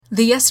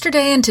The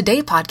Yesterday and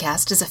Today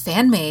podcast is a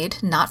fan-made,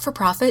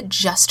 not-for-profit,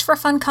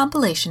 just-for-fun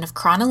compilation of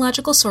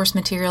chronological source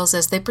materials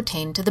as they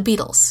pertain to the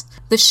Beatles.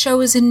 The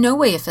show is in no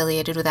way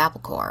affiliated with Apple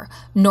Corps,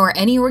 nor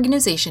any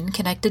organization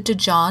connected to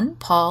John,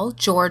 Paul,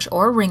 George,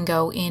 or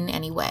Ringo in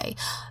any way,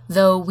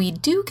 though we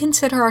do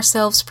consider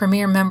ourselves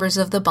premier members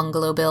of the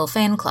Bungalow Bill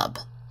fan club.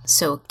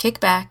 So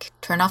kick back,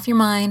 turn off your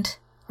mind,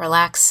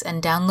 relax,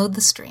 and download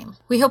the stream.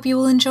 We hope you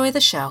will enjoy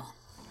the show.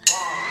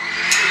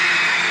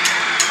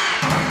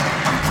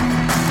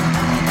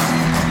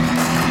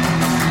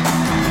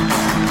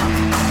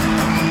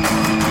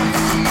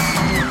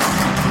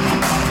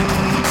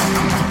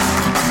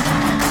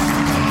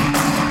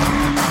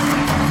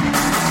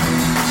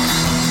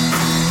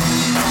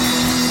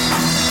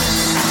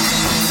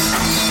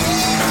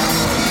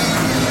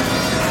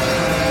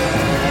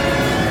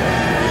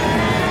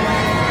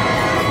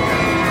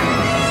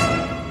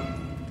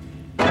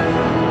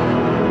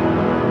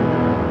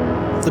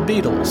 The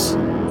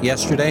Beatles,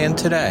 Yesterday and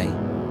Today,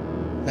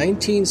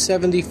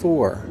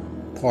 1974,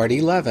 Part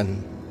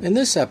 11. In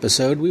this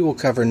episode, we will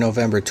cover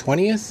November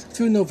 20th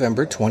through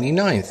November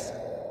 29th.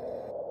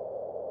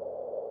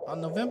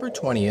 On November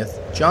 20th,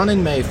 John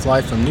and May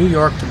fly from New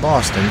York to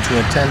Boston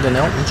to attend an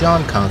Elton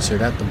John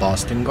concert at the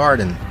Boston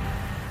Garden.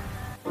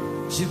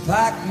 She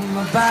packed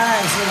my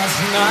bags last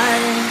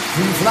night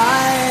and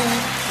fly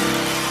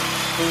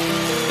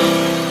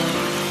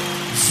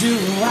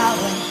 2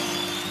 hours.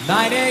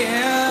 9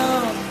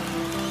 a.m.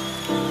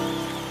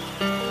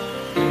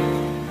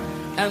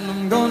 And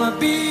I'm gonna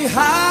be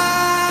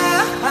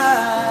high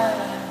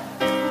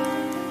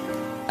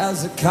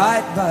as a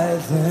kite by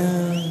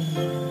then.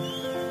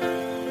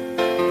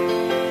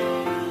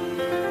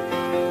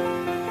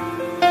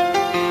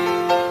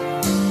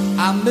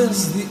 I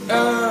miss the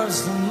earth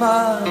so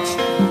much,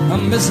 I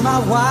miss my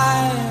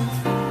wife.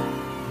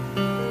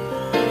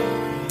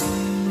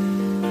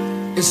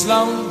 It's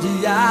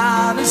lonely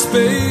out in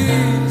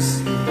space.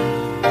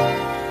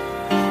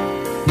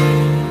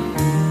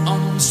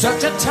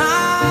 Such a timeless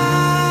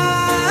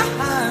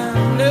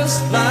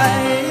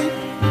life.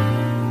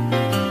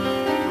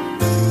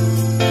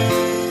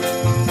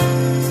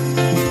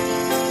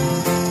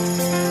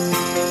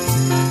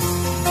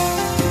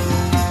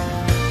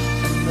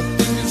 And I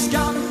think it's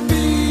gonna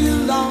be a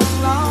long,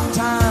 long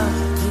time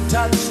till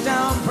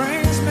touchdown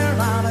brings me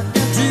round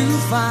again to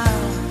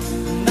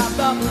find not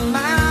the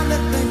man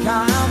that think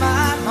I'm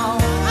at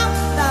home.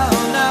 No,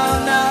 no,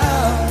 no,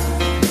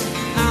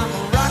 I'm a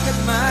rocket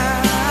man.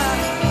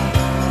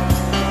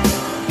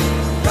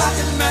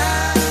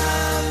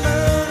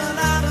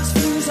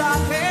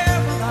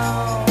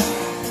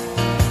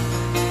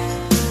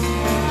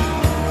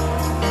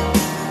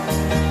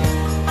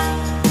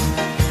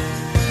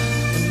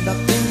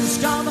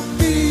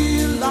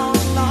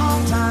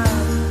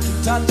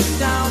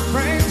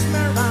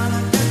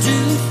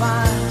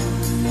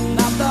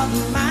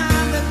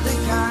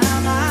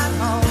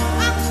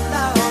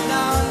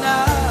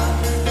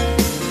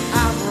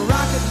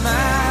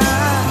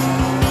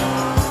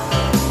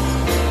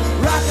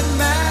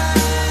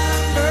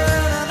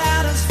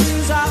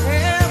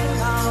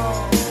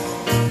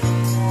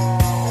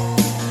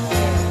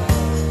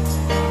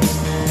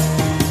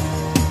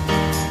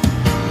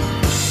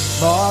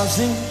 Bars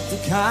ain't the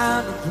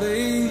kind of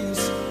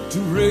place to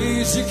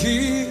raise your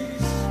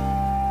kids.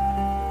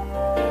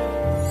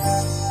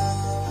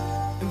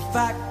 In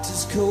fact,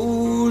 it's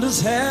cold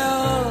as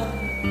hell.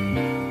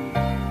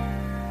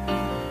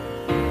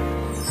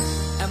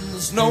 And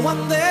there's no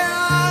one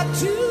there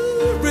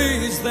to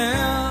raise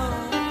them.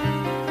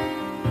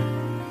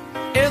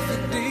 If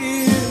it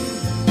did,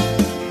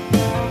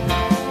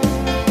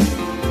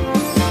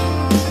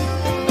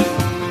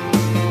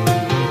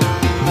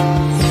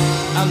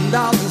 and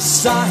all the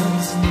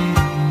science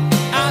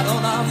I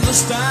don't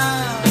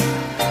understand.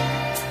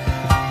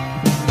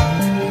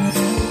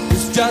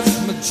 It's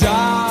just my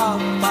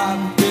job,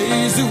 5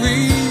 days a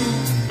week.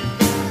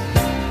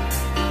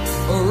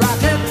 A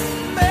rocket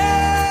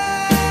man,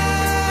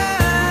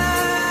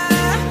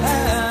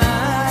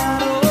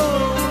 oh,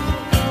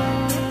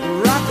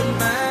 rocket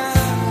man.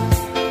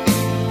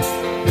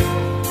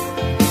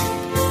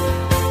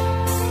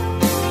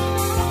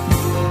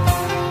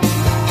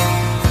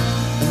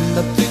 And I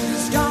think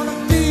it's gonna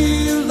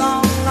be a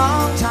long,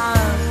 long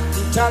time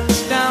till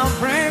touchdown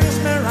brings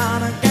me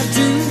round again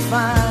to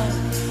find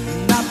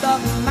not the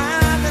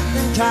man that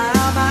can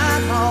count.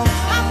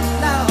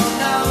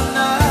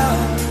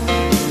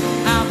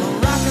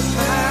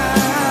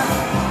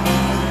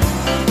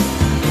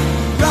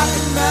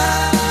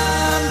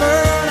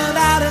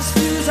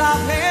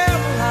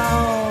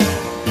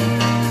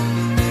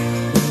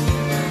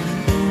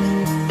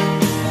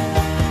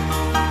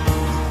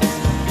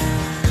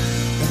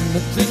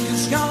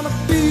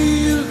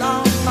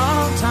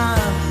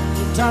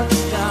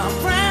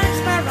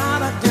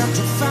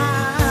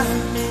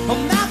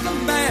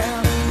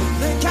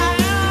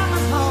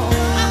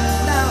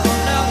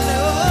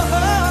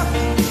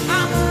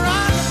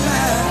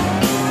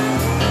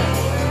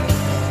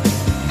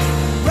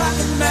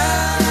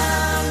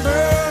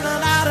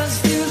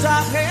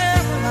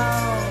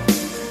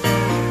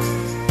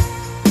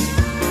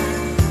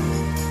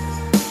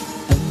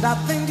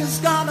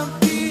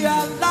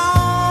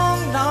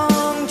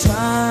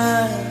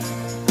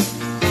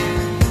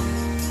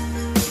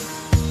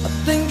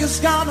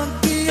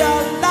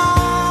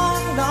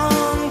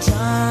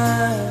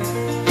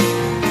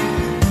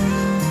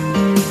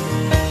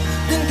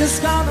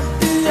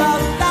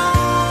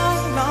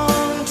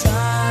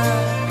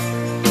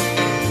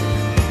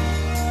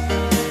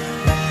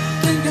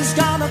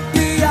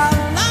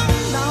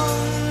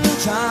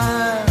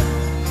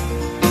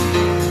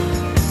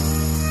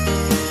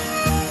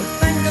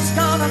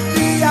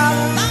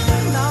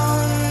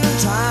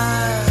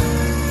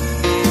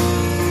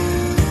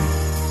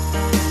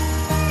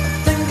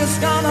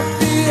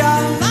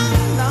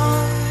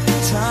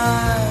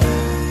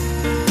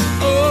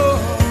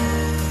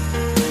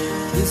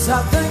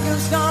 I think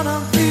it's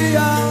gonna be a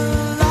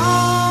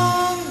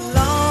long,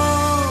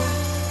 long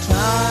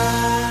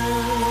time.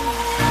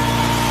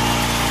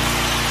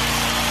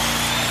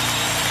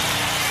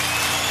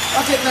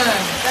 Okay,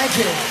 man, thank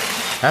you.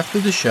 After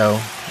the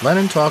show,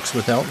 Lennon talks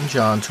with Elton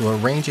John to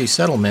arrange a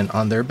settlement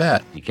on their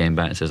bet. He came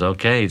back and says,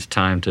 okay, it's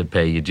time to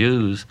pay your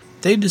dues.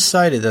 They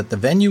decided that the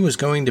venue was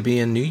going to be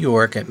in New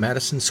York at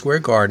Madison Square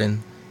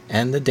Garden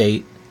and the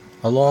date,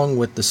 along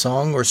with the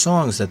song or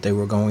songs that they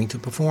were going to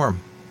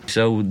perform.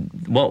 So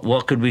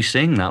what could we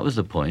sing? That was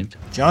the point.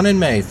 John and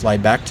May fly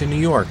back to New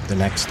York the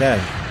next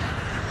day.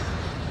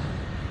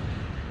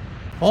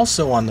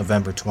 Also on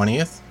November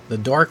 20th, the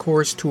Dark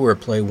Horse Tour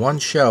play one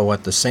show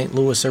at the St.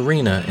 Louis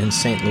Arena in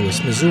St.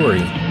 Louis,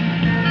 Missouri.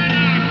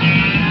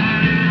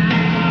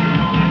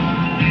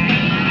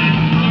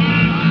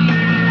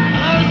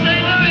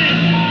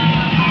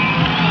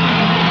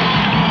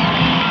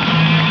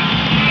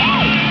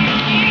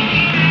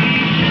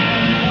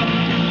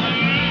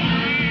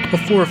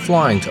 Before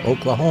flying to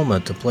Oklahoma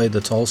to play the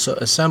Tulsa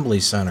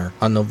Assembly Center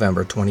on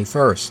November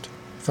 21st.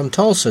 From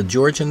Tulsa,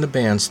 George and the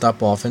band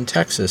stop off in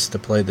Texas to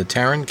play the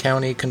Tarrant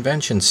County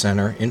Convention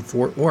Center in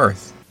Fort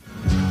Worth.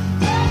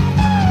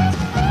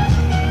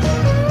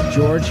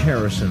 George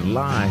Harrison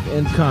live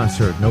in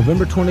concert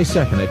November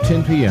 22nd at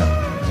 10 p.m.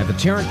 at the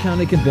Tarrant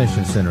County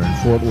Convention Center in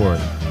Fort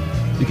Worth.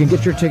 You can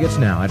get your tickets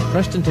now at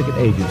Preston Ticket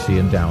Agency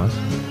in Dallas,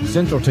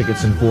 Central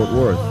Tickets in Fort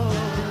Worth.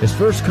 His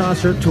first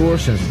concert tour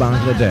since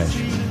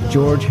Bangladesh.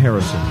 George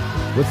Harrison,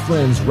 with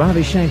friends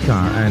Ravi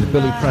Shankar and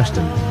Billy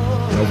Preston,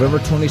 November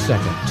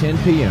 22nd, 10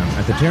 p.m.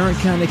 at the Tarrant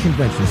County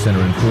Convention Center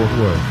in Fort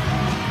Worth.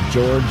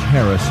 George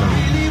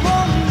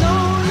Harrison.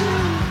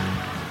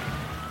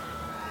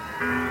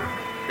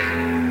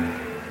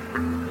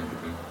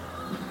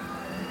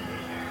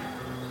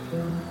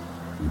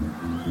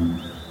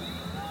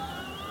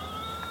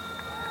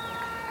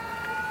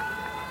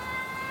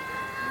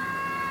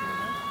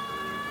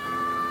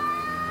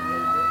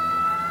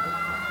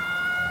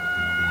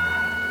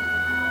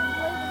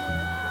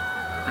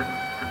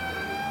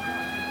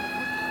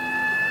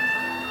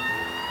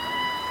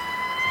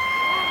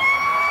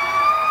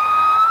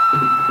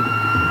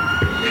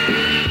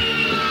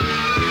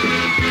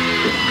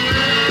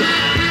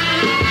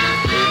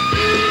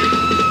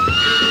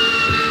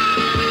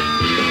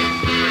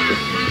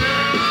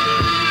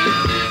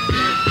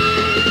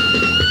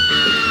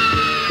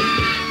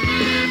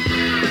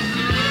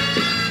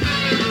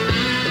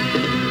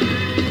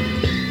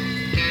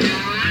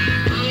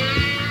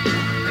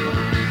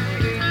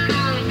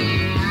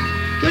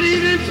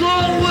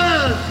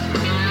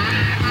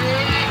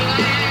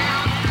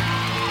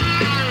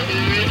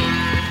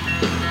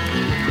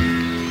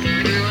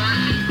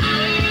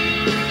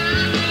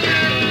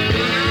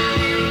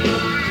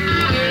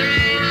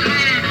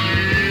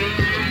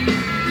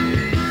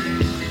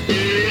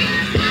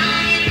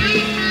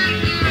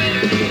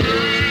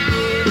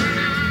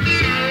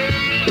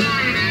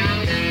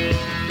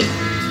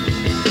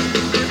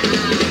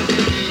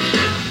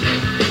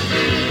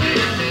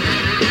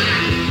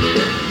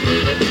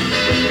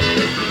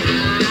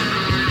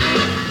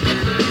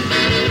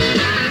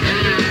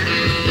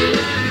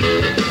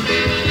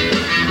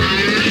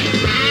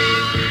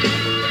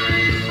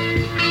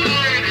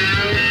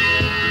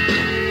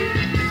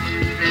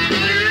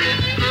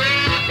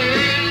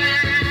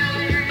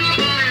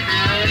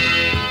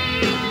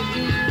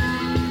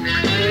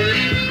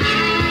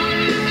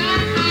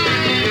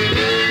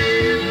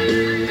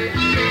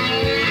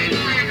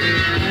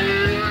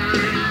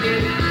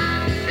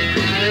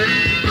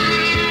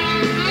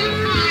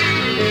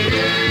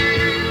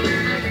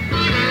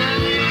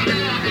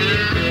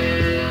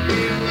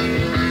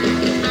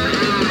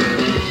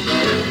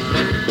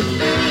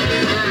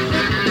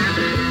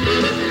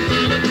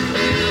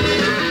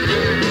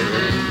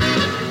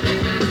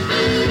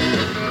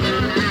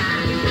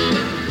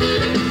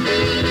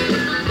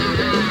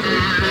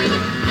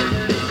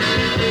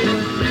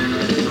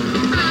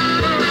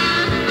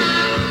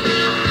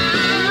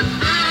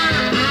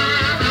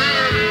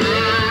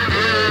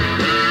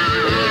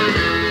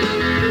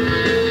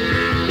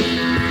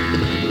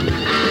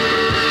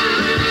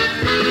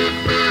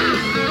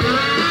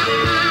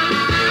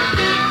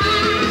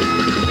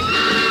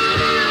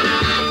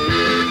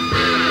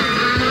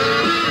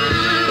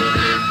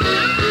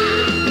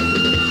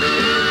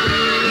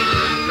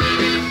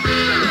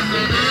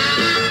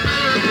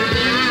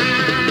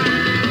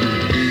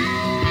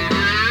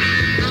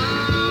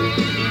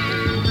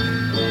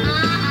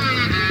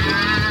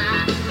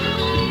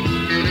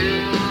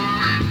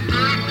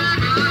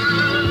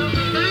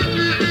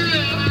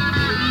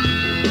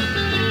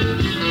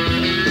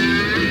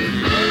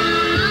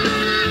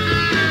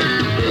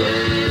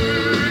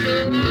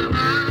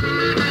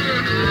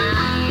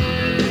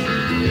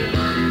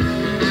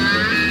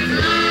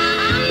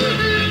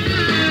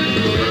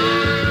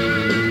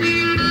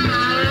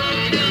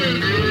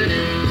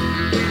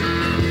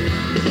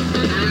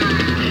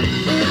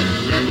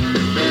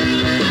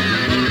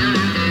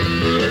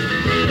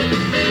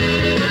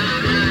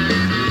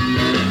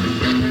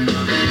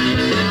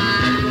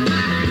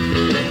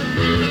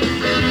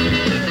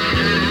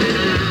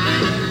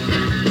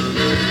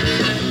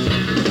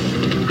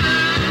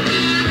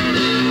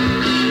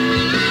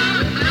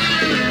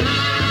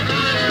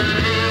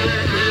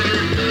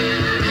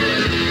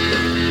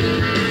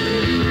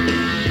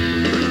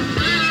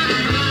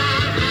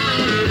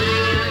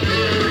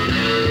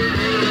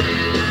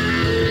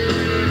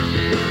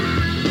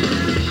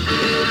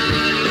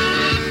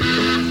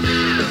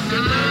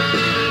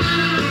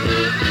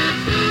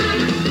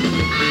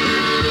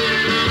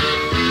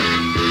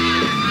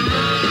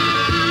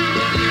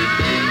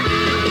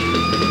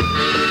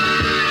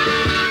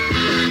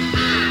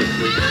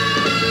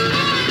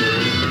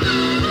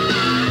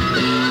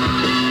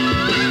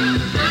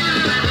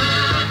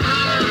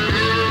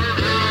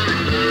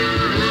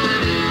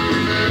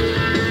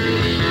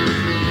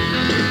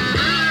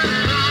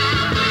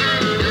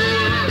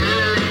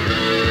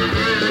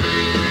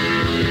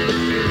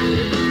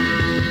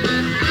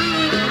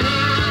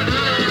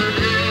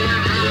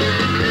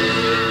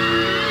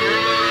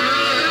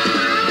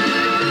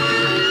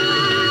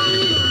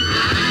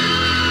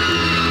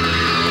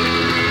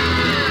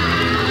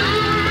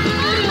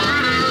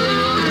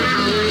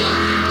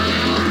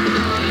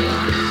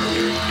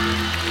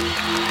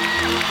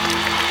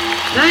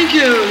 Thank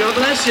you. God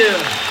bless you.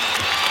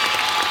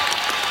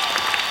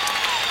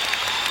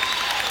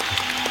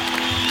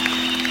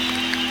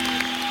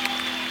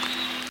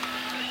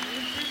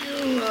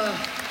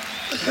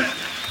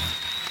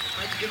 I'd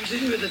like to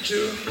continue with the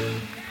tune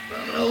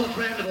from an old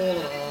friend of all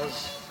of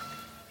ours.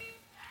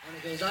 And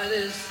it goes like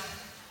this.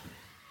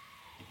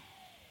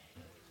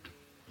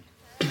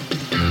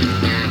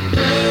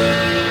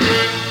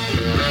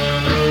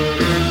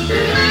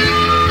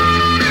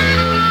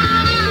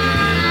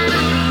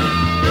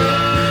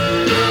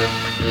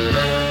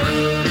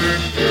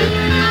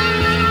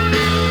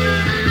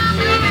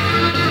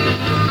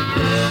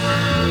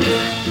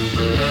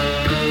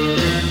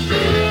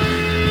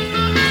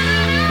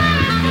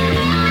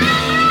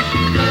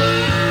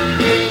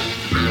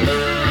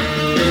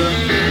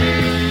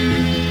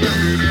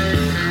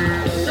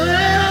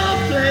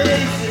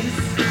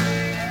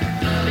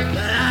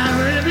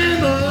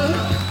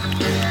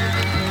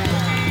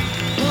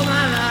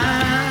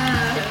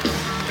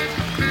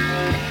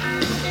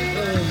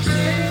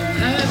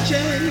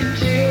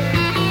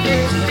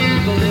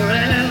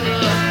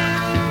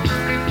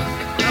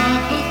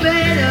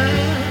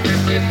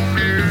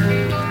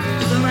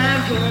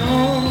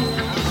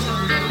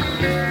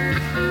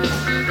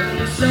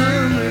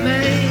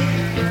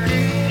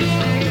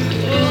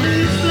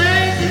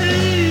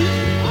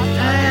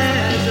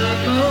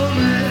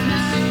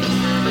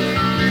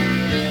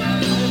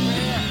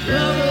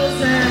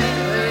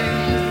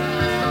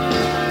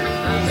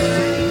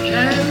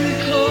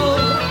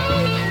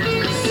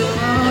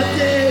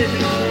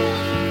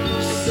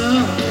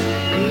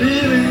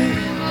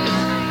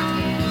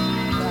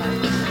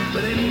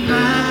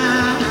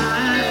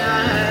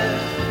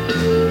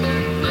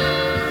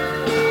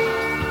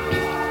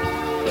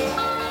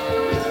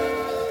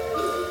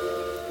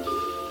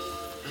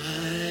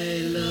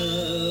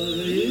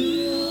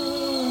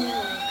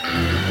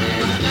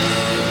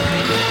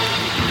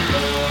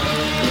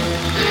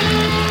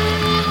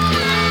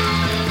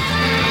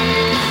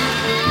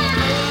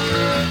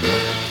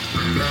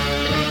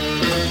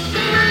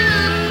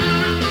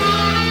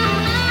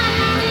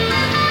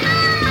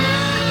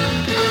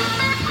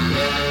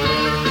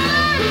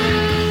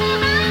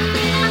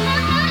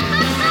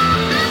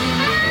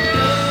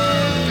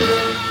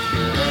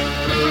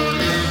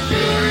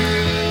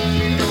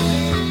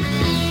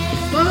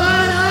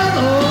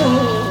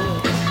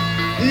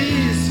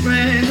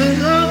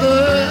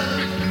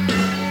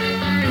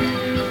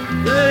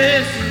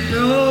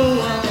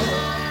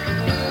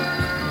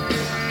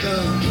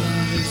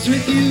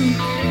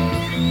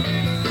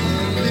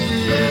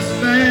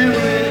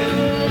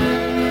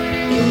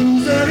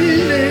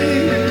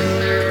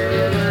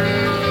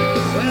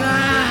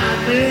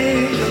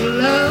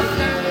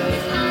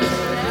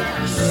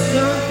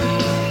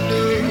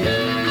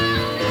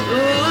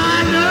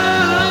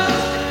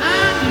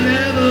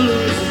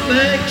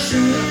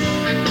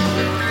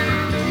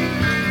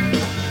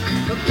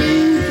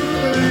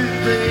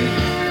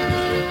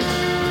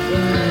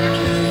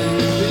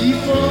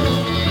 Before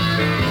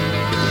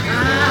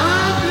I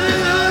often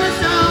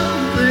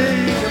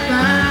something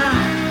about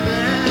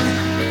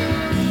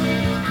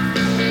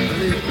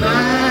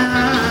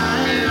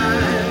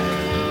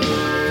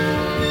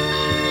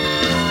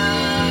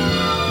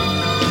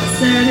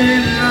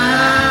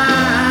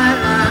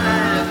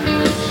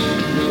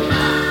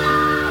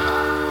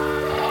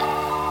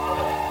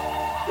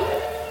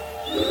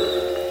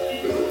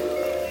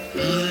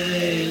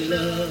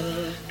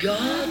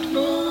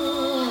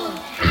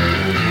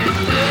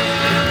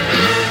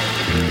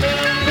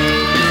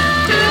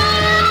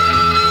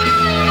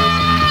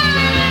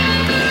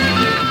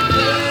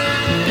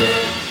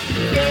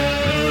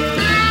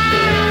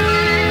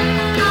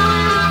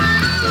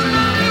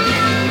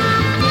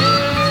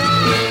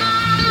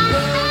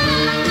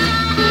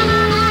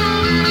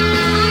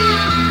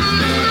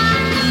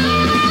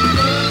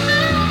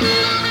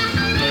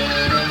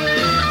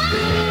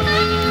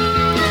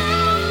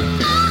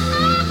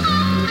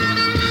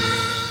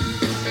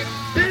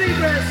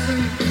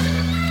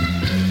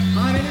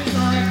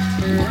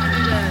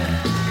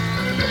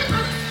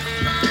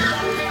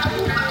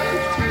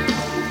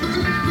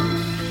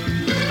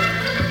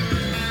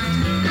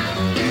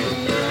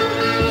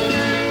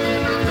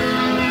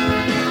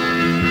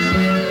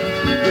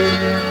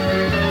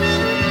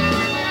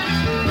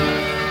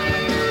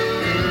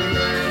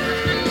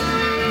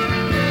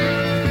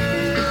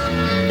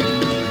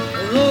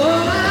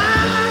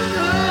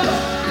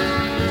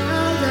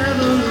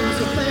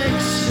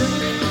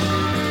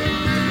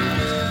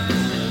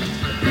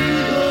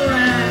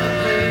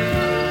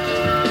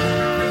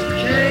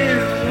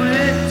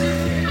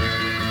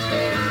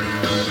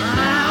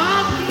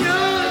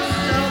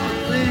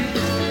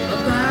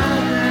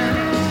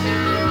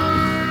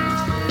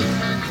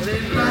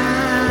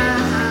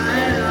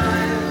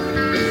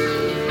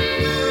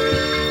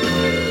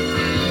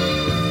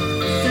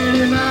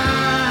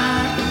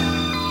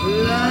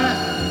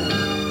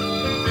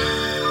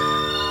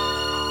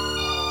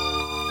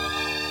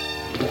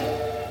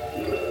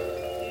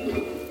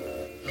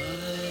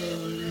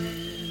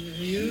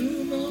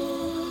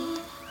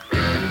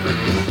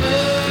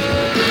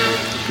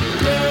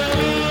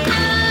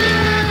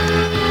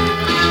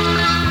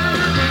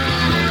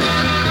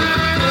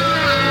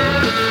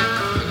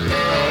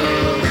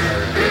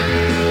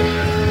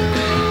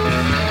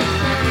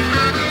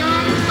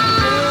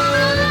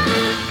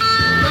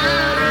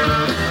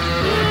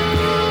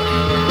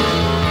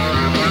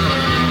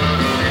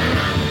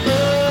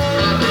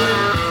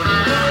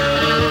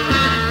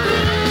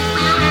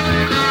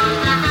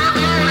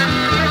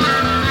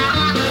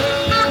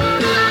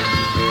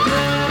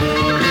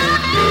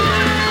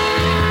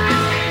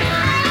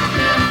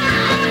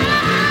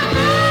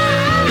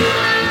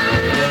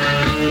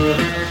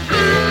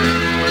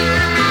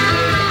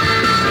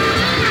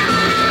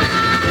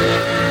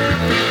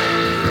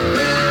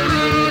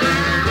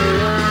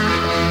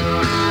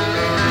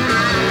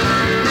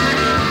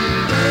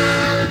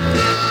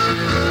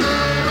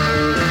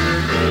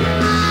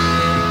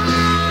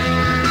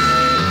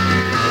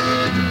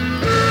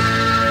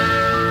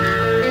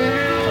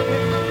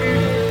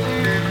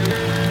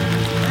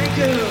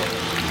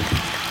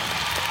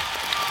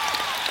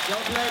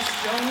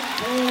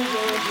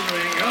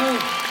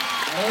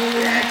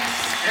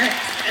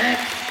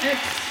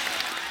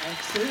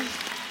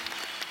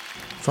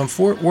From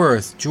Fort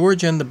Worth,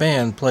 George and the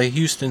band play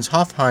Houston's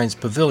Huff-Hines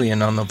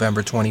Pavilion on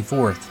November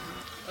 24th.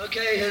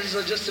 Okay, here's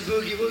just a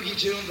boogie-woogie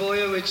tune for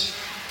you, which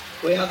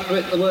we haven't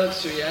written the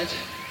words to yet.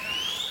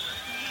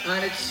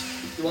 And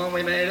it's the one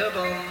we made up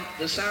on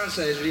the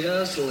soundstage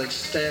rehearsal.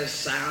 It's their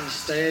sound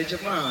stage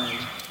of mind.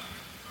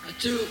 1,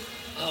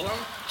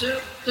 2,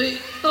 3,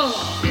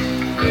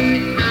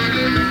 4.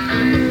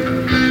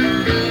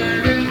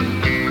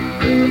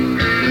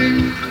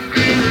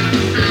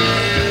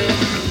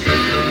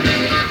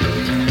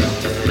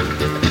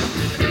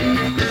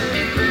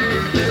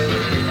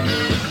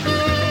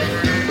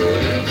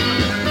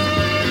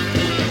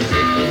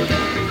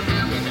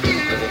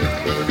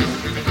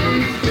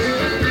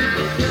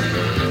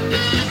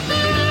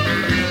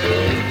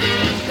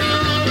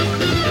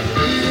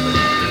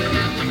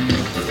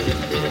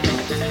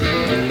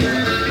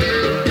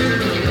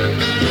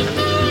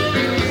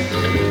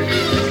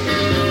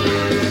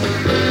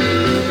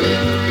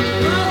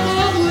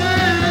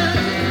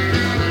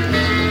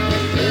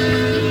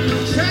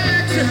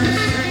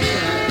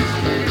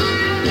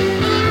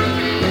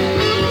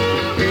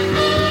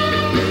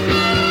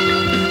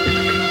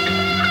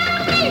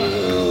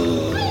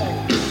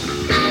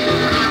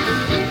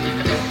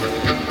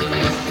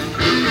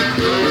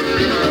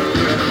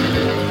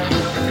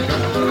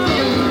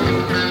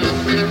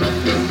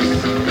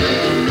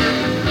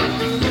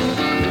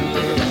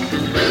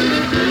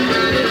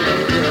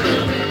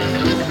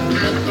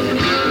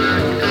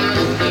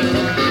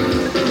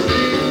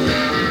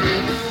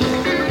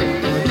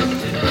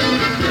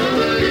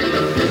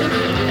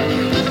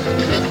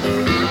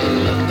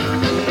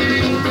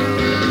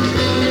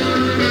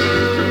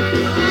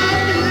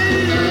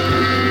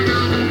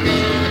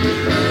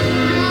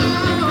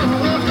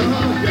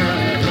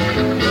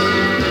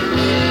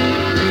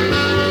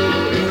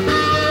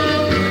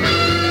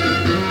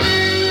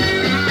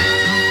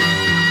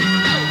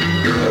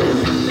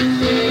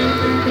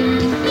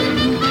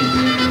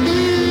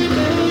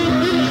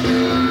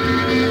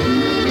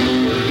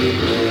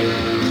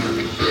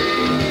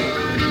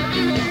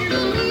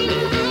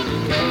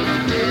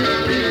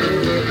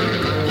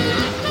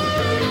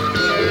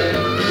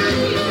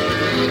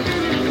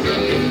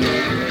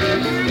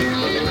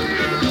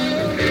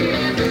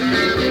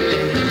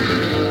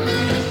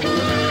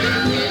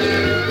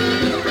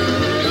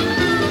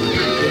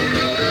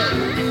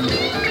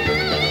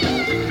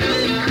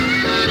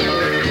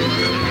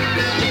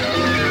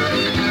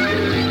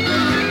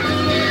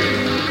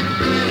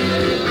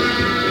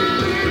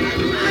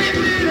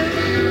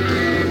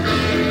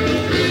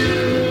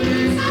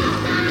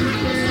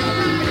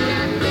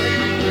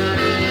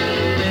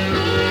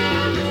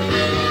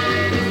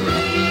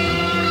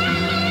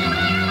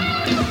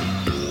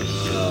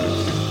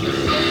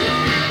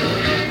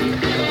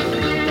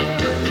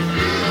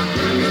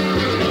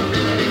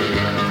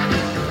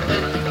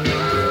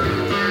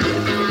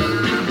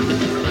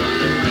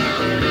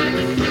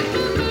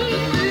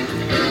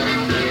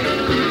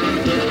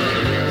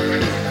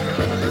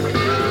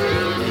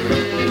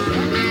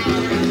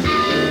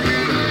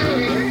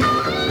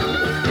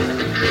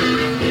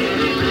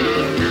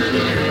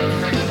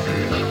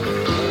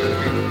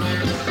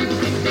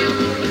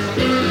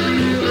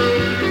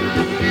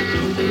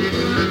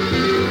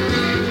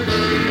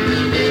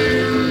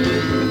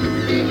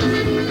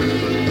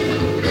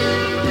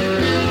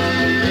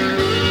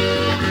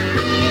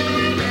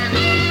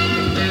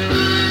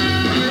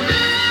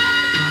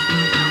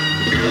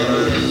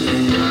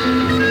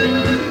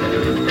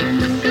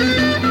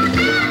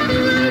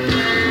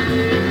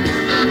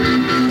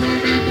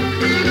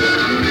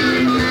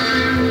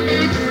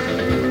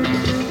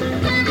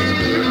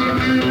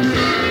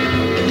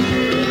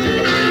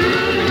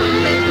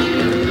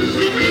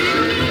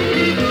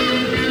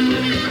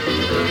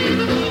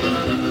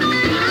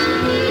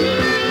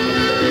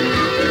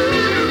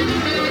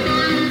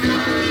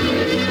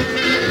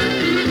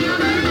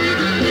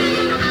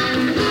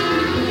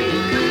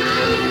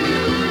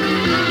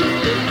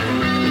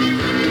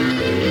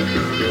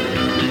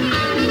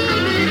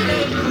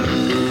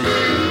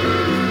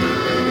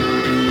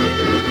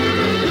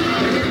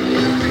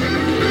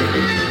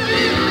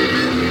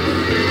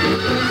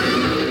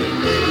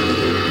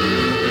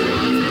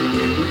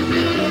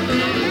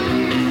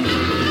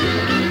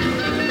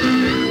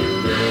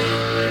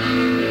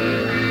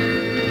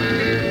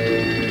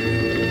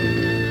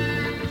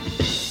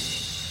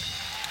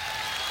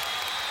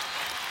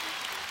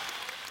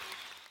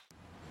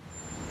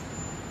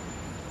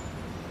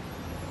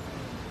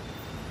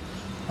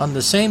 On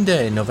the same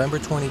day, November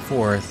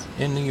 24th,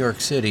 in New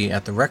York City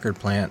at the record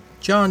plant,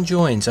 John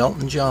joins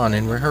Elton John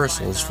in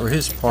rehearsals for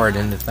his part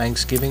in the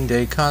Thanksgiving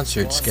Day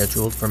concert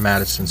scheduled for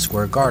Madison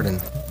Square Garden.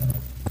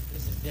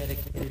 This is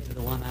dedicated to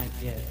the one I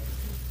get.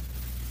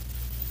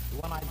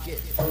 The one I get.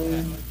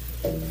 1,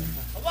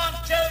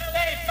 2, 3,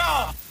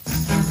 4.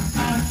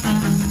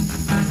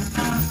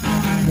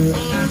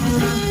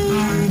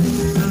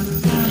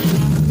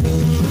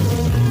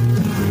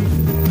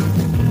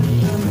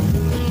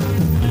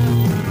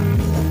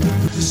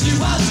 She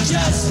was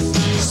just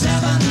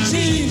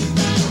 17,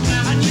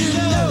 and you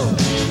know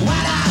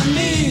what I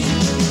mean.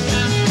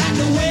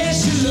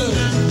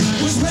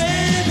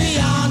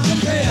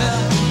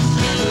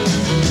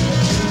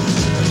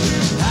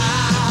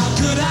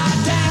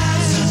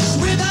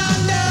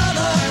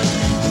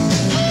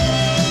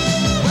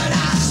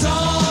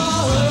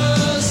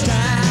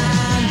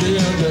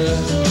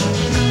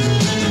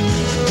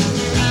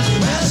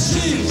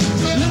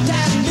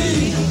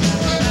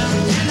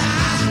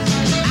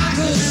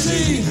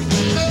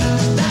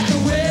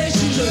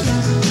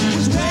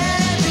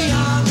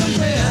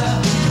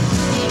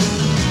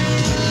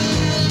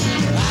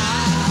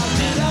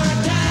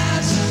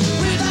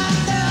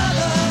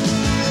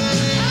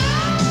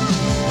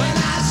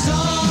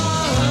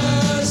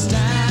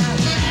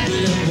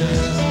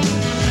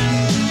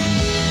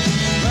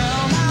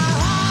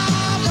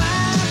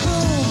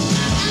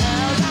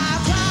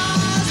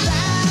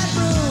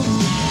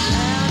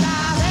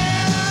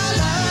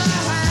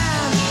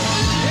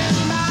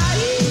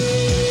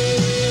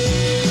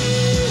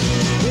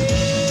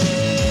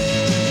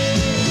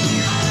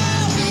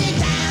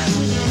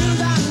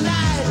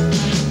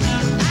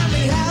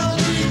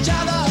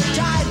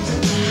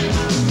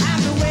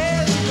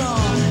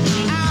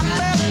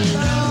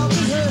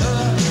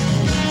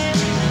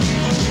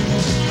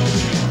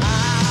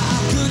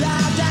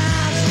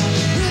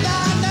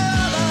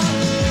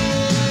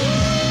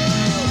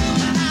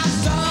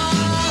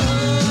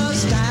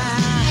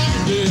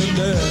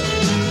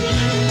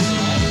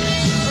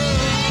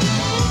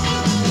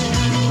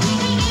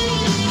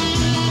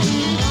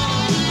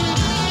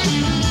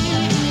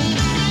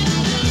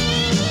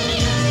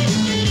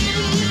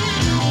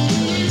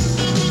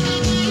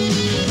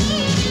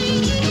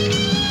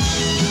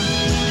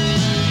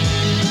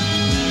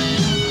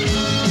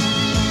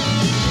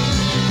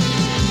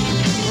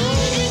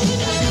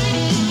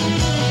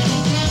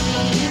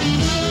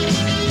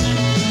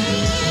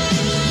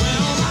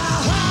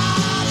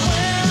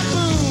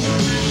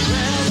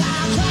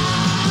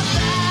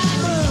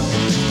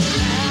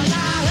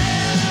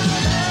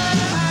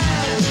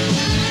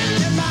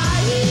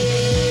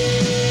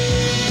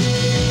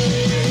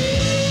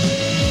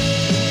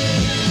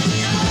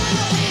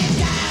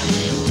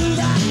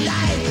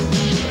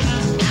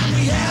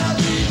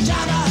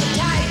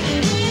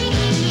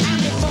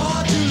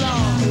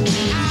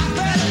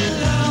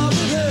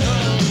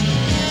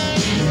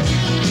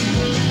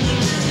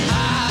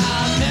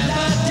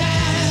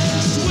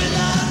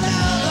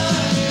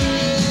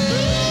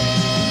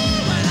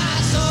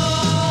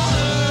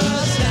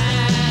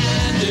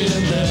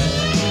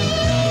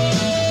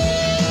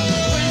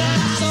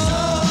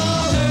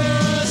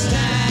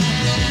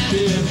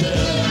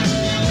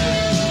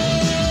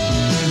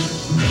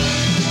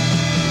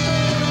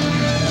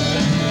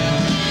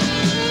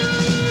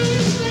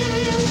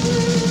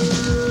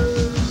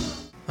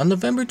 On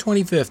November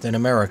 25th in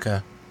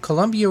America,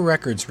 Columbia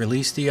Records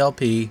released the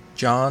LP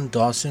John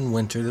Dawson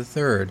Winter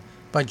III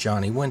by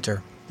Johnny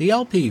Winter. The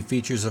LP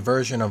features a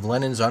version of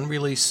Lennon's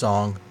unreleased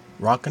song,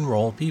 Rock and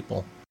Roll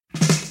People.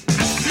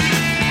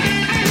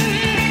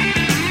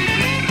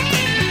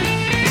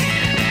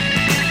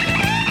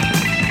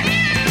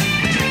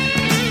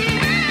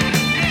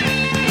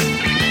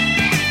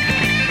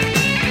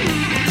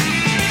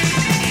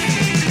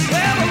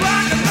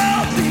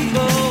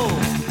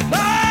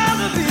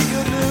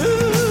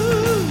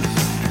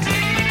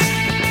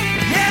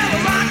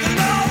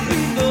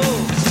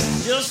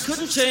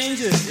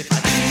 Change it if I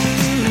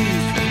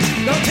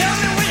choose. Don't tell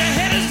me where your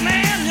head is,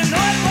 man. You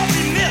know it won't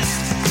be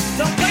missed.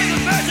 Don't play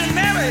the Virgin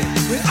Mary.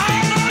 We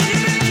all know you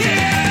can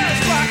kiss.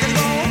 Rock and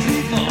roll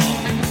people,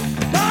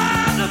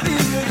 born to be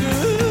good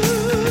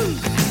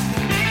news.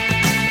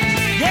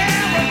 Yeah,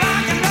 we're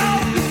rock and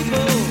roll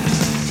people.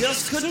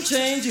 Just couldn't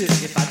change it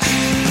if I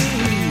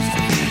choose.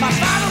 My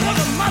father was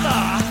a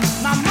mother.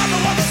 My mother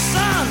was a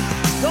son.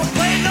 Don't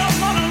play no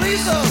Mona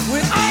Lisa.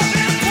 We all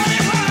been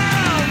 21.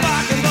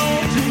 Rock and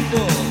roll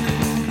people.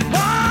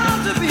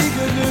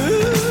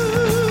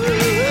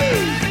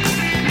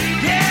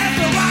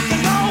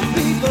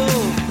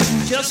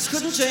 Just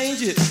couldn't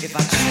change it if I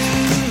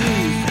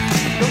choose.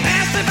 Don't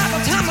ask me about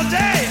the time of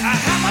day or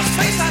how much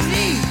space I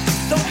need.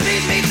 Don't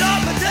feed me dog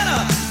for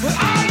dinner. We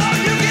all know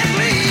you can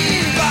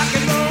bleed. Rock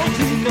and roll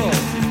people,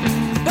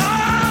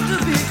 born to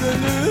be good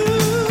news.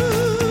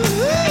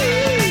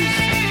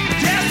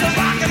 Yes, the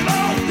rock and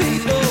roll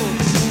people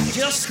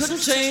just couldn't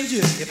change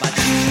it if I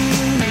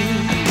choose.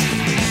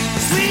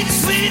 Sweet,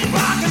 sweet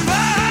rock and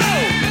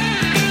roll.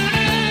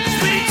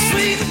 Sweet,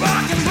 sweet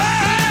rock and roll.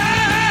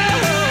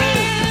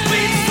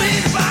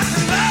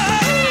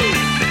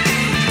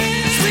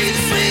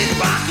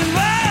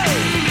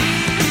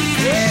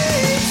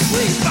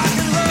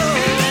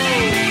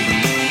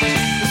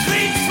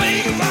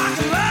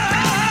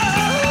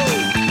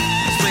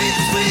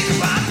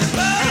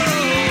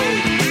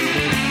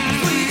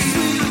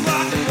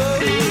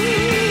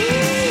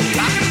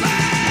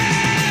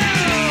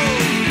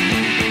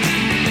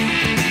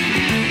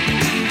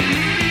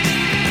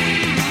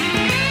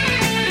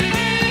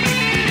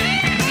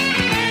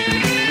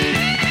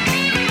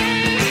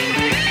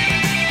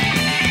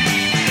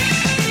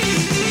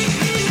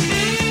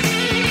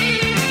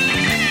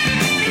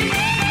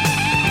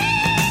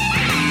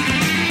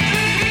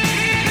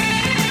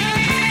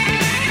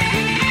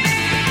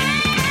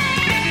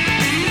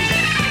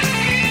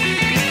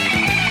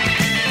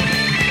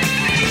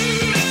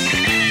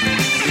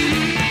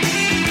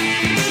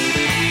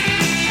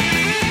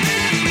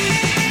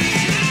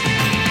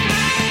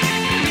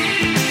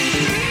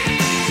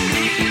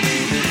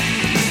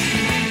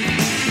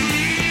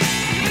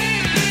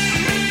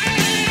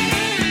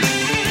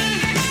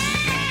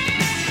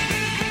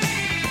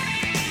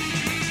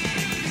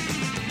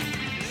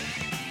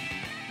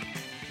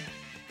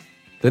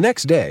 The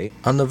next day,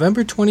 on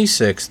November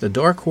 26th, the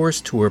Dark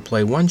Horse Tour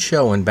play one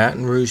show in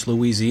Baton Rouge,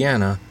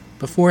 Louisiana,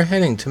 before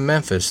heading to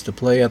Memphis to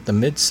play at the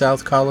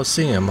Mid-South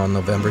Coliseum on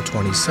November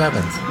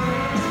 27th.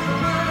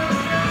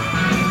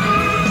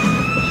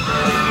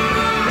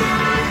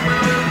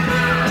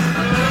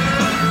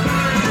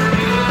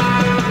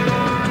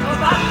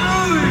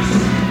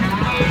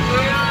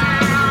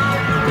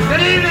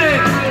 Good evening.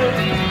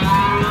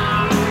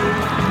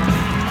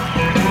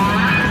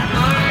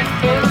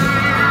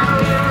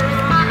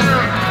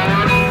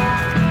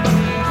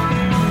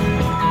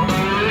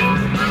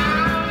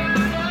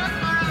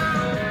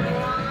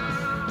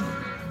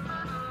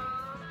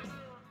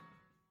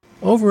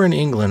 Over in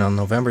England on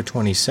November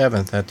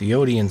 27th at the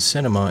Odeon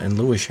Cinema in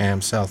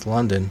Lewisham, South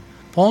London,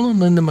 Paul and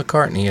Linda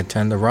McCartney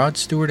attend the Rod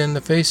Stewart and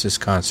the Faces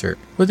concert,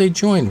 where they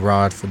joined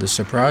Rod for the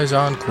surprise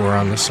encore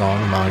on the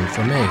song Mine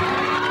for Me.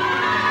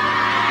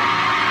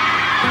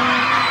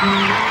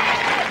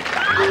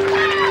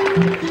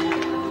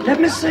 Let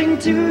me sing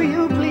to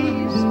you,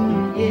 please,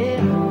 yeah.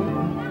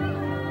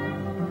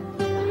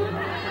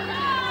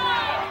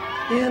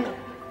 In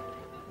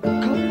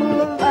a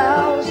couple of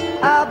hours,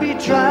 I'll be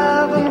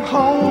driving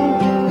home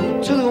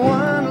to the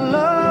one I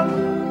love.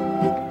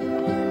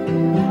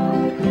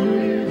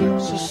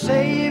 So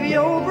save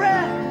your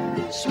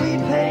breath, sweet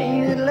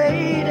painted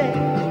lady,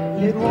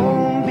 it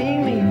won't be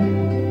me.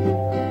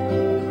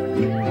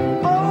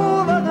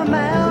 Over the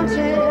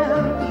mountain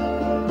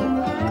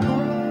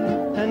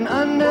and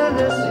under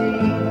the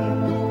sea,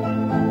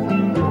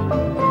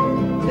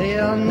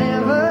 there'll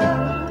never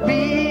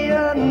be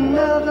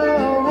another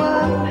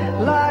one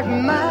like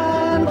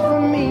mine for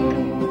me.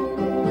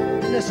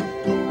 Listen,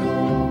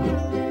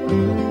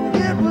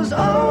 it was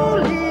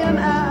only an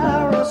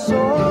hour or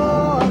so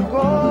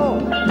ago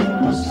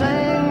I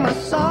sang my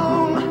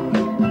song,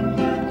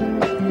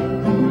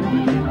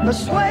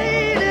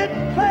 persuaded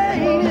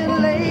painted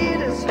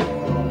ladies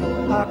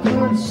I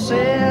could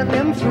set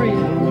them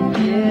free.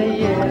 Yeah,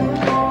 yeah.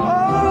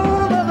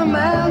 Over the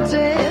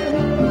mountain,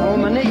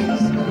 on my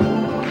knees,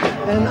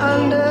 and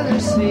under the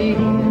sea,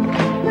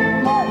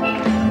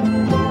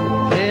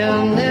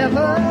 there'll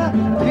never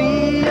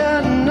be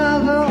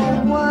another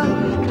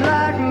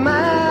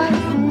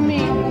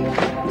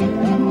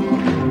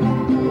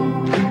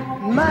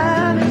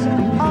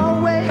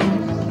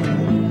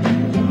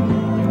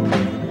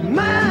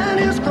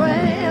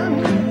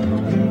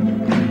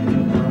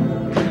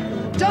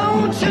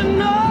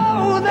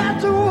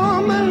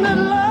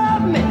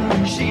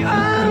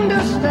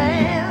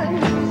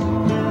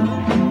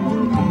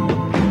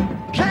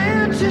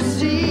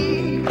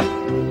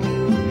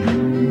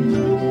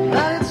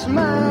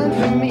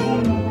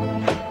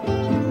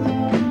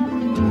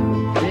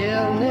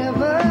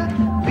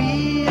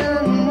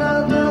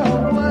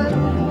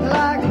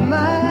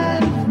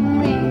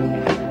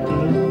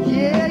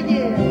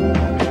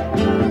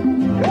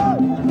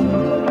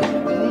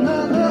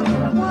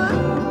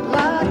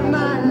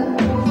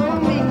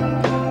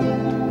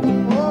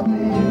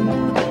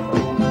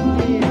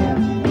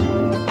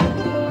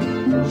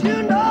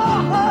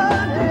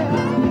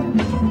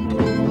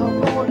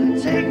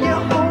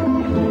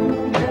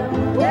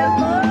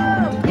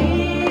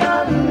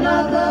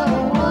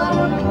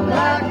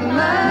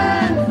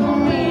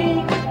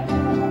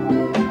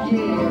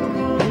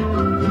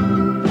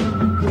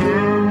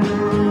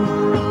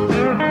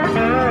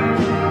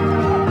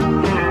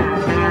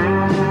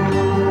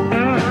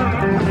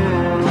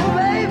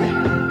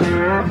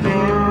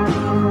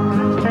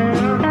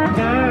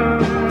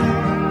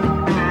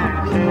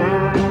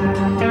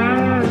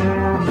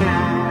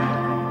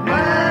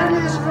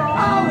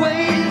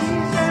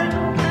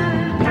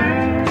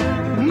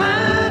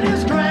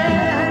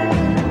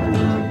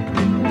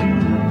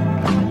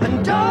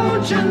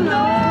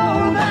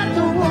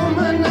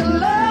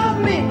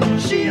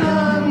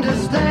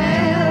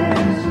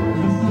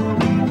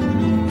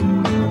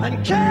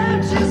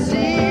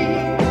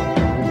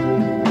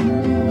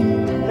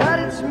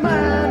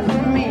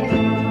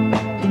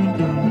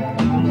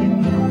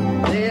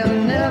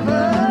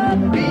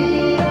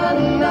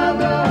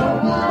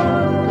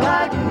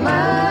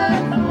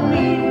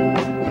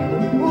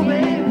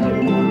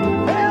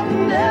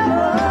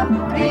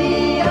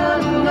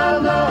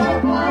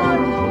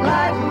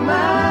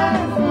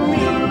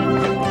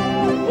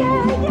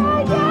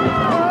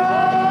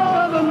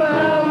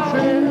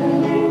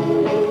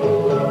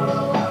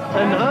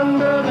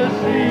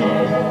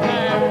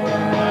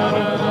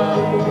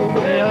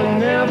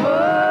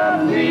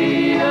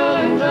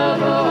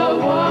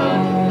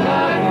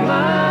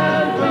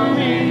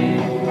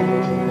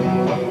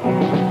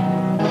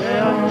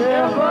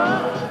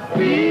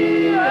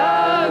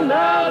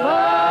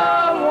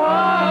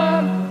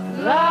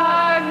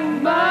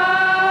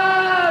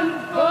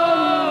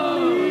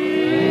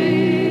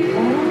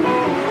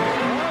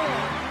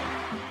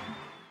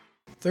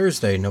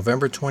Thursday,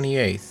 November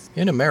 28th.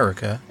 In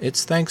America,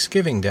 it's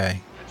Thanksgiving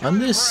Day. On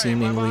this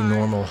seemingly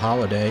normal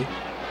holiday,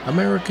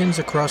 Americans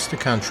across the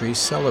country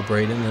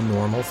celebrate in a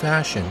normal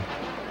fashion,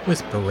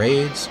 with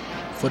parades,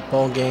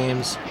 football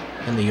games,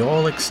 and the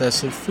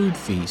all-excessive food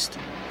feast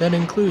that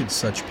includes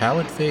such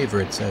palate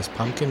favorites as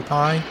pumpkin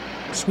pie,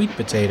 sweet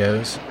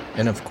potatoes,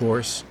 and of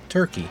course,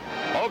 turkey.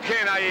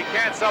 Okay, now you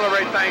can't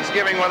celebrate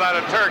Thanksgiving without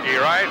a turkey,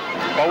 right?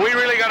 But we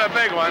really got a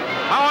big one.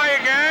 How are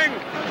you, gang?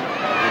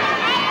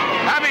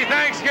 Happy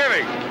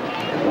Thanksgiving.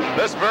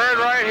 This bird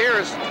right here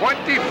is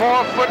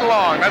 24 foot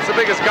long. That's the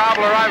biggest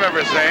gobbler I've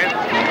ever seen.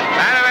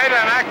 Animated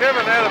and active,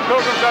 and there the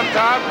pilgrims up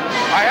top.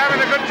 Are you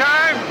having a good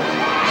time?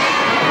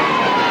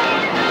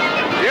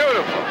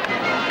 Beautiful.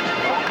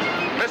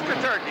 Mr.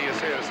 Turkey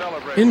is here to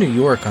celebrate. In New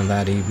York on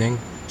that evening,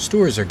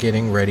 stores are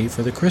getting ready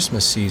for the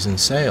Christmas season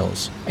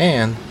sales,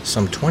 and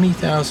some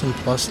 20,000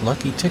 plus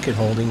lucky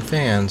ticket-holding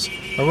fans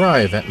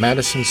arrive at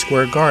Madison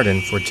Square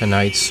Garden for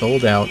tonight's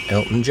sold-out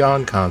Elton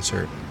John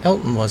concert.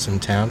 Elton was in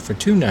town for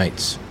 2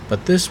 nights,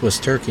 but this was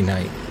Turkey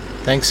Night,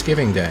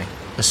 Thanksgiving Day,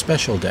 a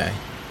special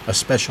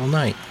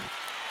night.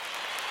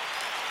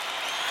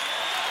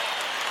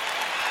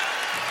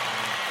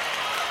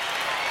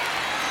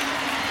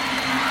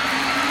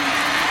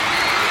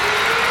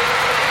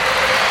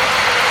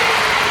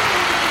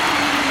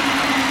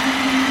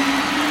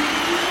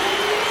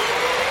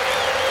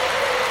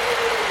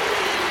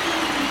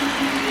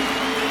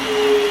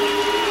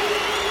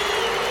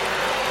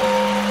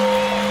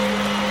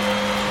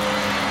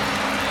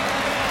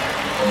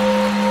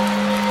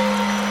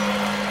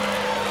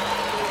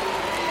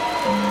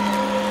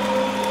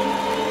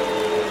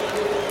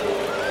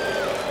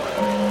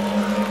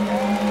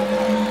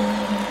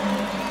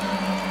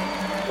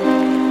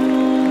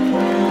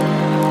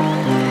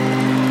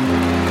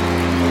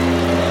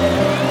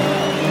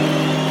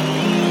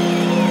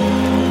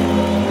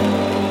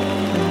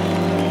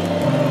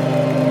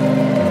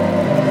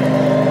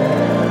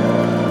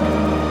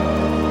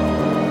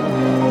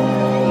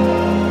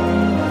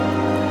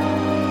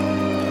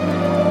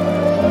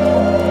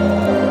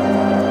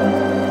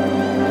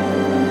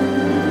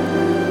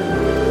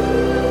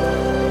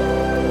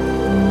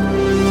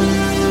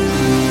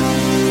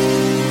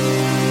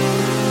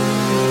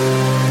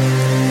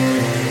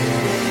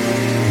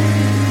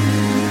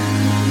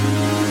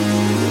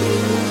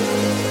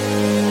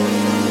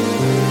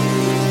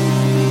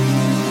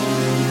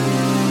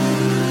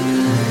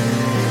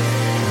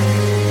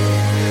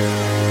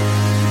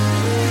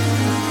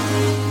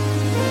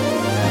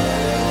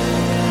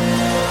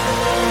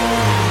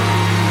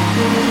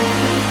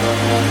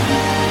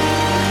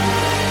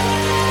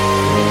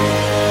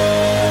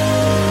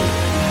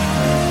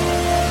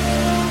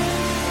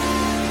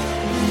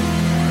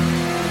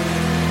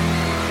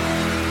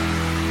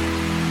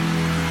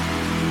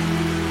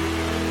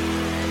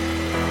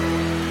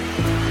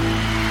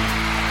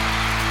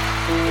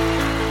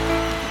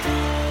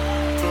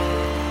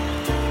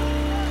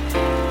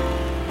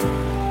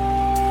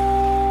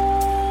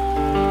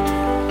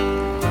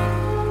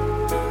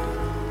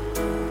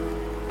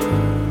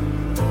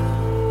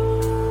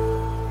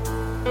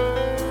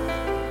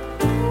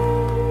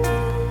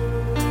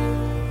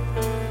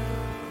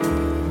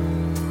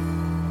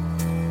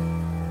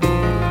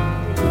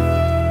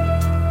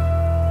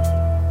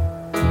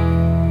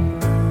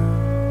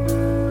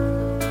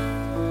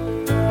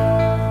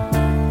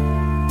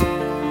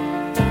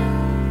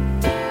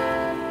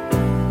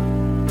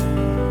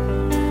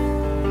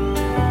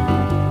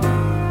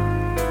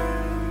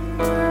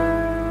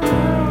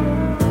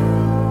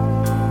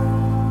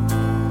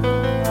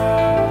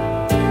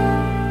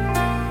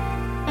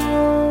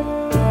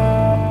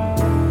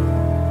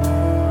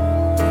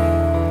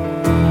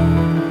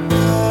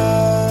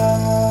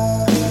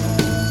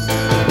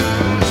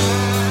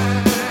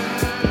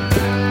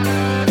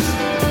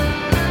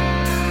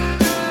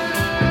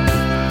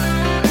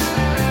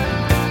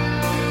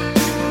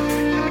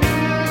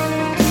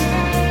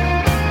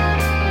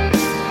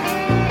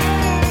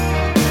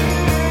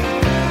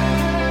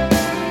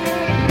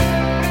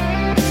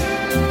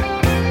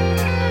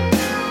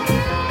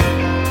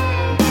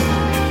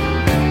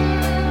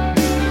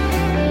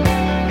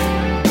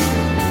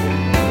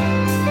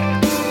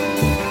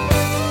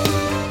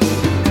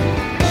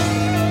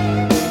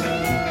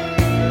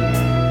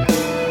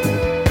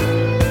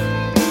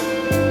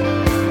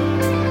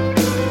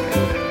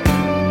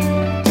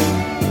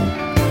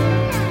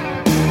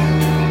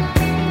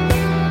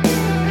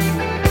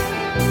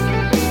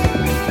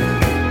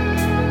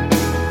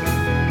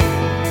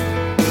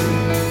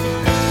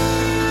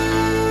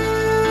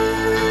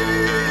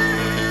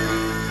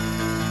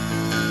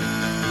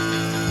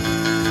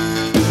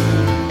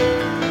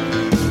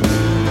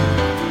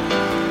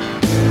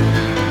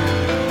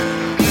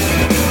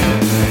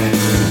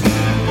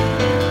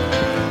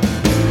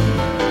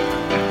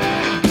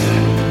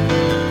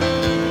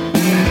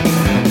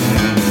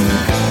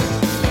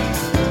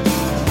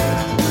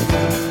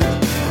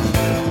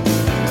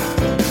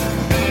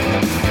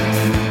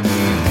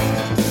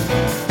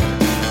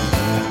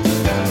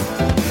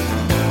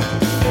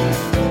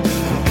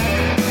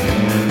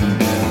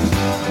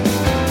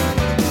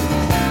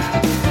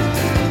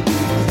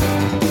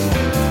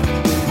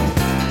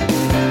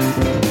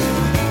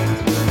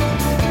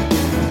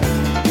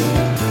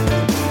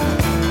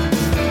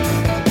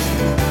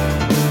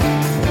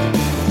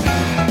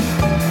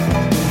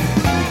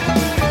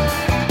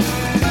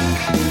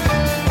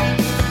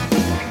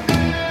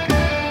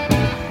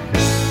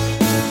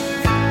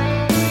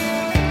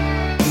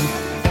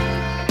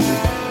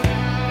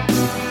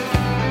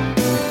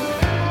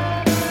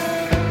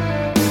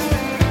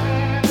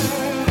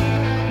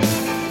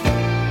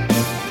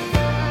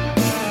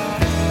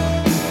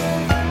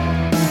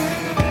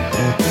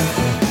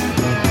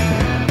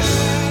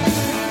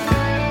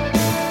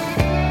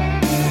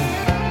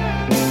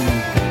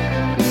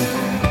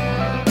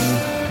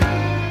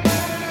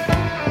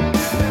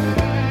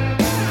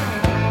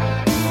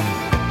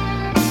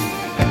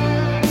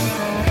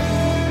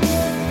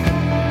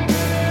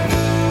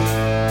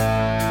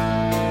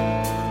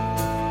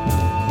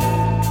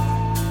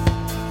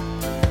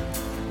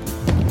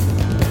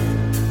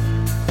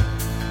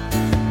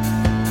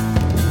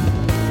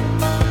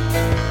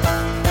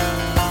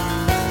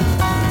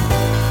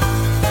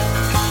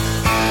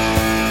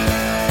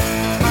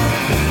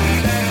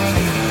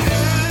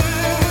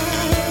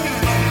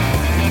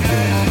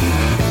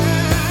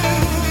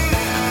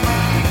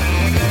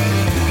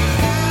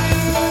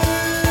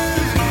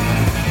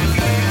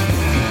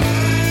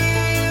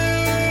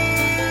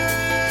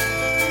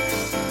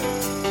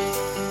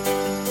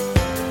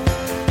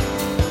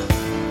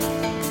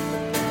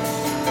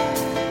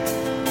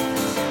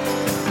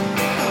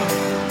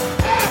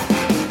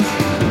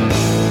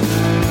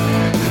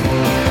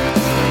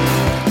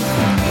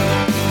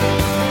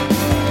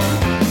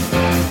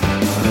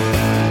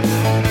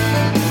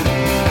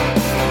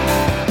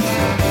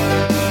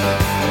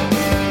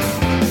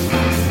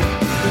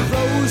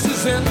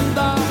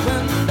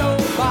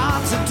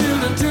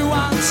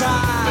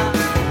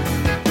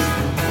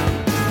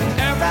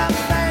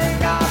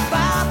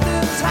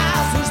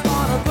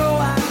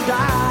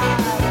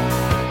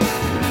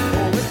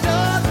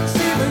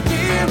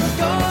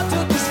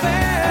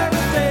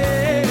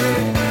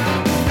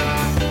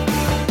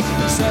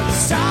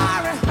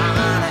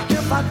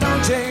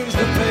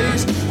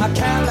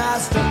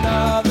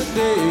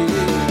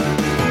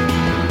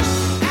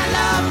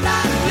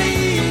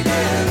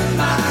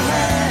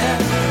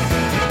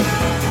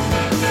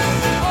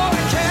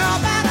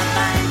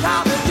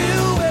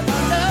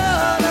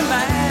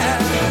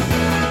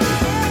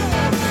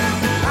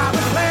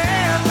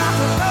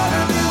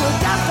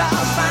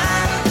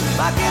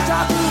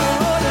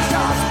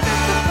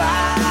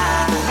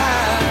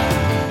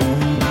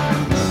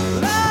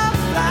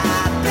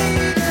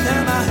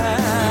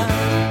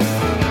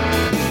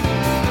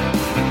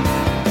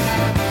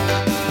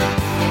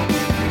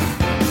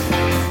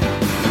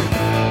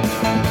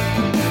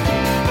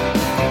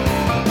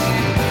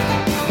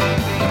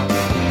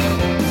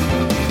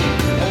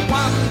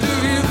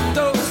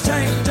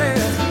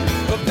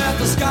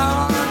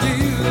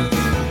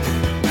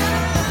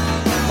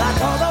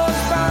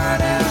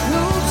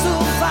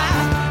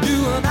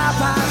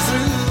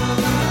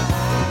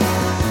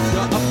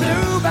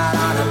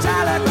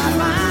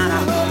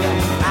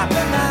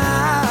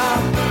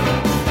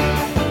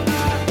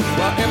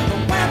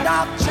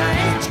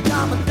 It's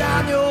coming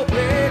down your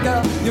way,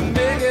 girl. You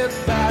make it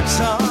back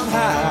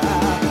somehow.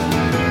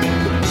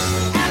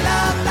 And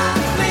love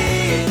like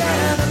bleeding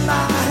in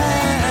my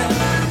hand.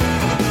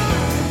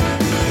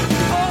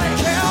 Oh, it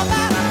killed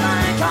that I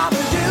think of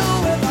you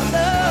with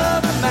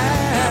another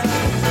man.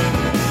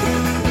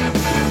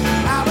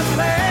 I was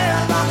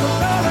playing rock and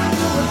roll and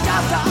you were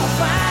just a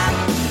fan.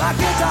 My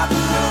guitar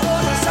blew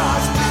the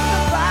sauce in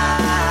the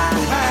fire.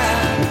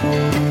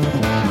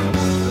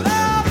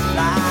 Love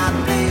like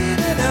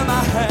bleeding in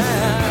my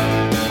hand.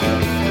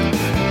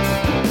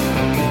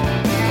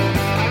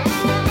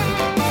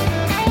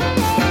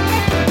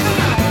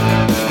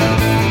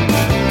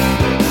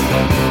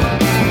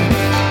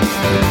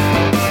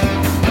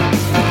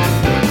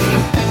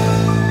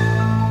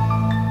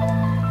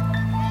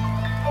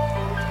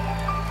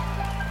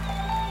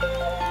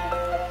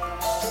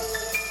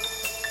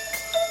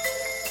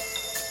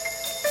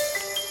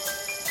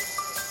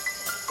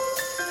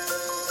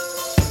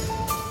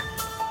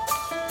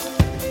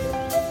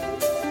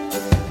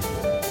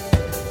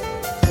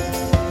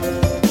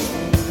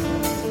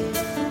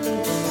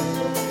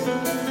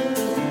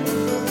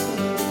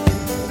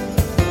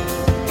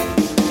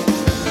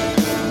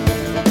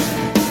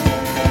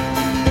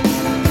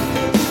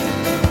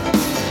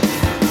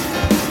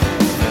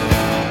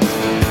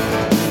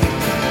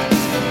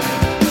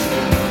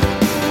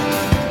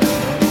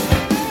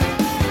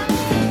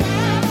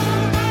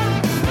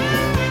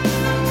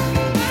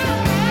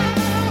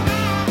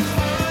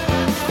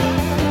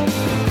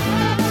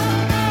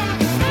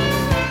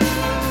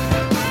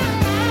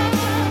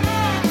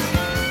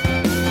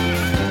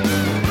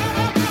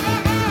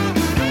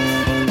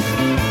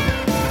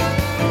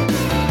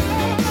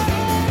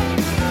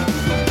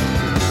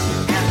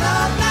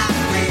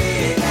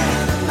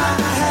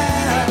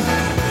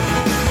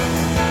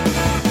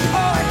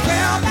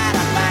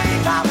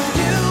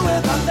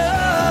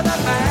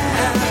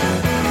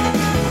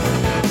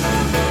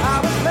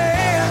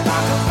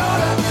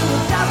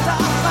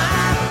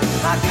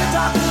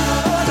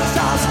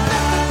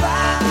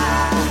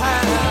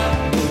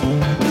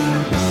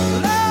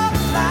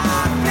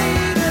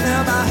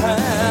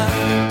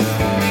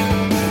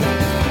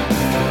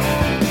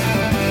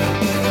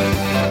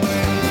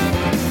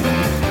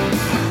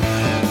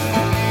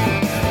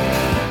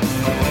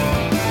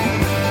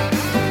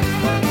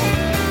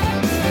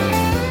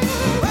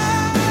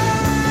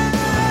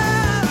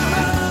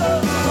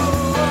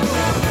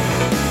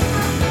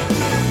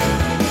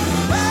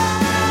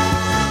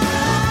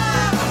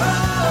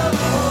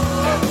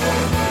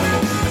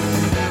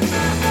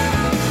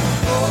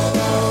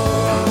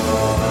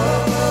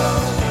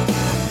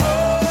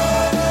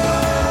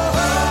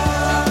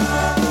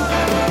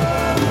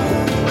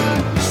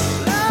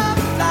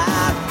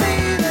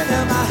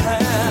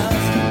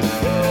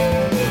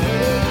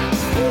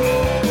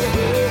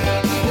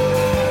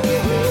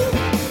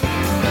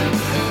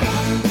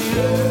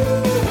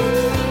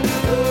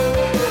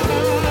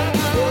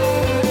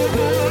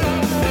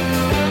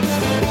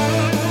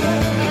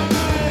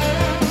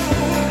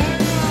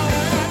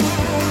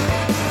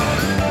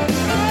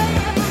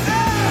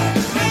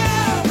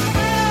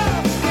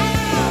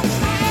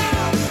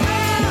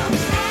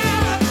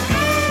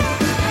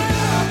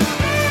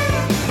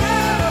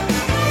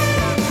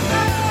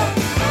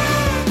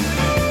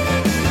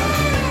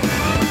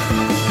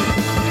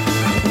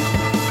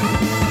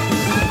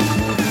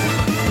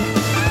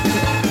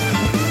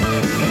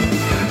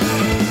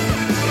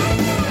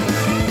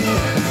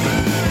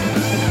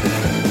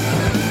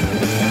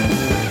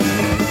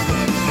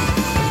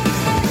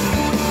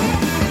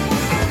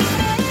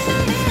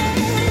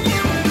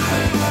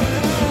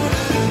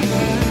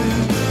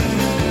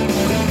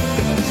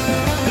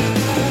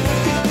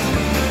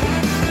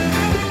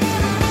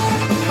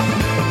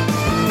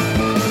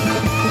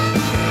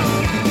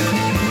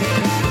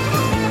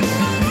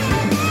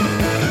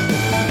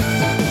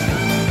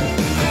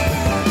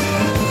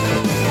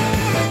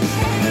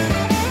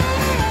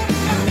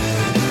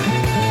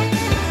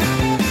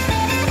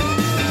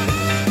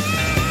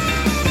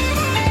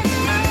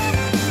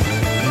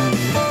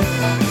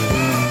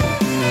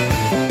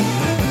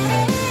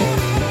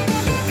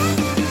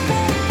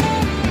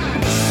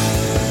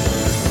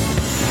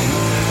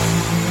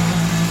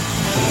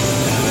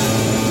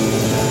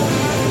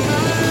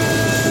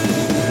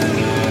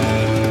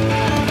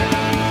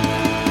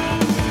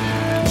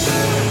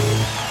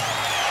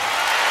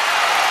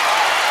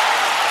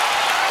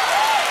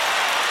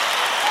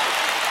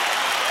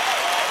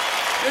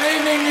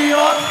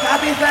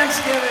 Happy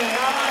Thanksgiving.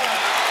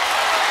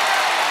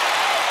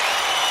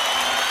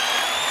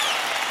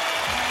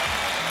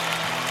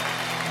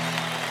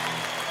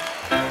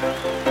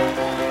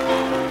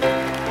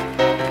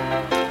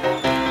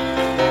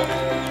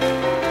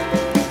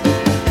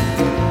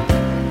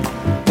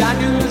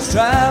 Daniel's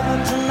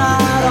traveling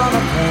tonight on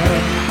a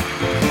plane.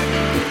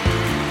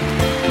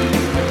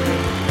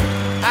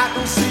 I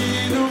can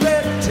see the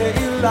red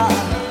tail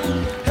light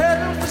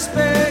heading for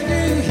Spain.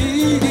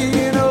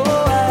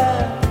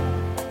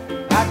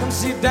 I can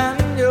see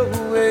Daniel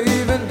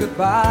waving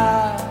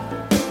goodbye.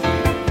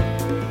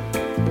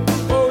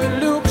 Oh, he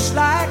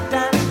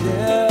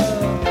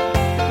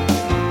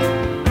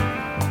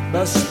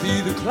Must be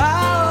the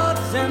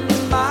clouds in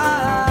my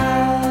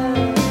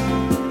eyes.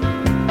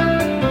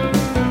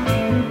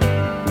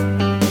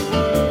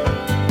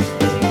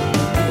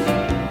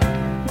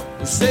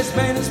 They say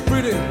Spain is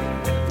pretty,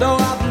 though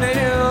I've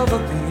never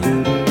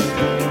been.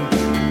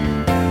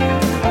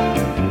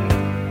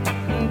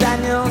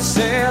 Daniel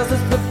says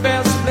it's the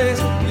best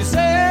place he's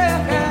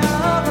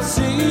ever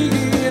seen.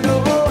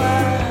 Oh,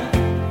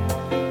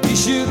 he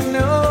should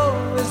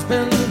know it's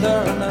been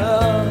there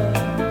enough.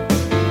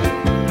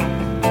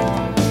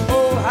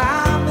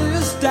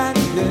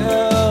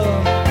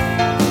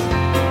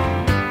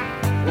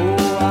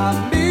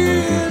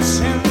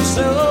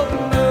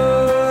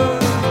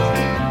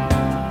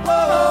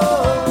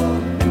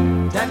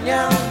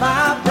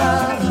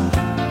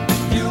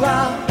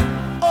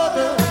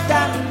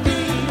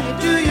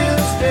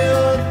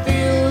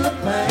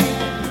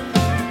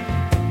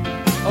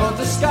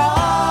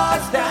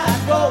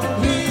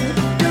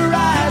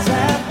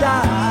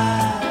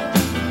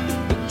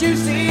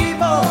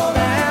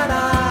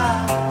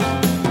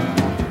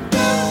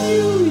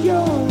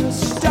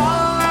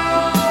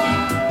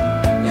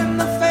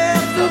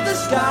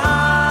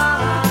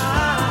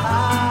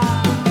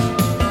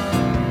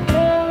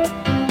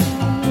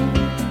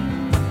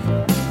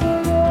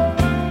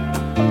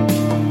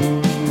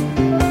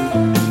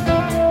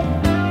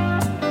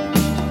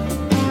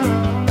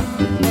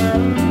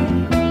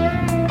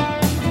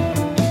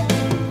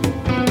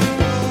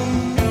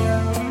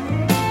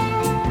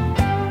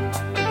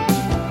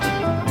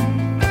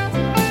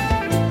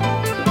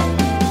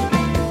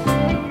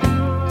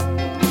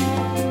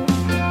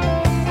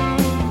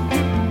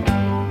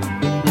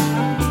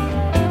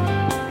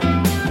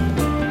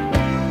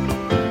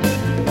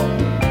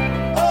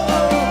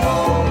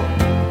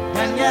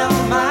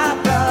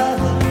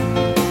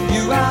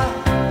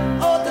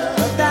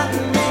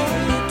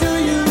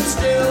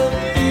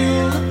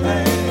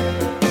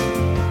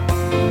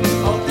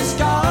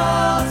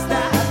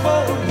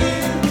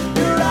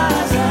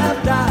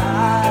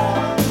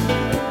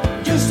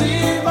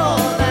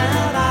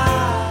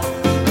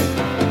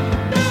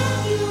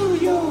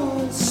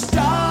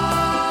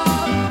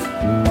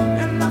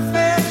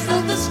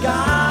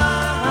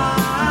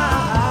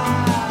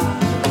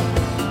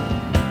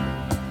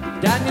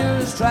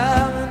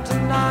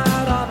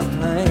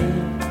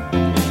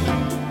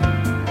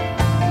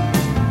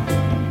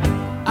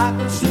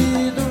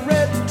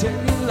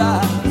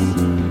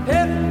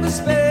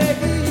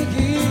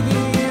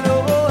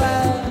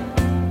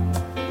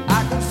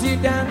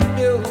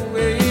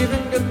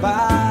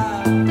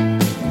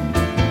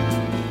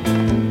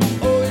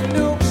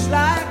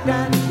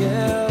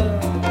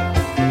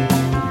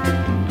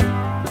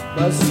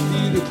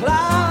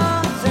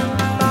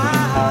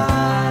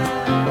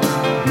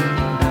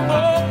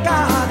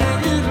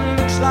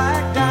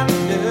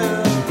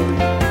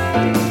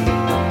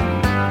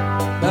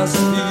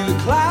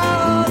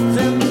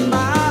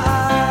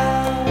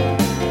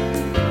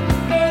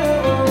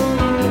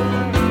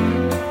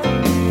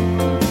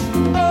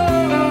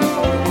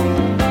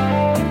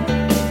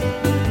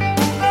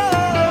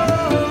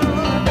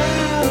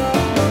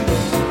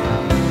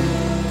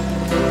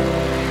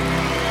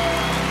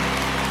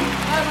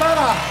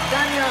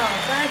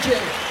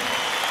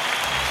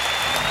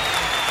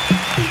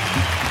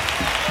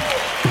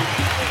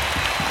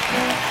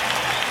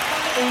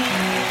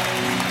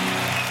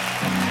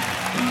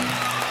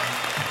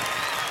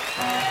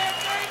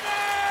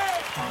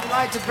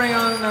 To bring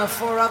on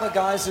 4 other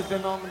guys who've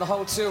been on the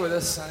whole tour with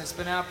us, and it's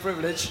been our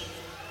privilege.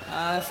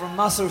 They're from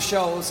Muscle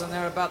Shoals, and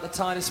they're about the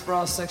tiniest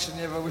brass section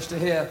you ever wish to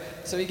hear.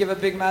 So we give a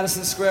big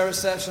Madison Square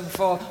reception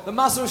for the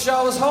Muscle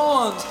Shoals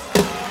Horns.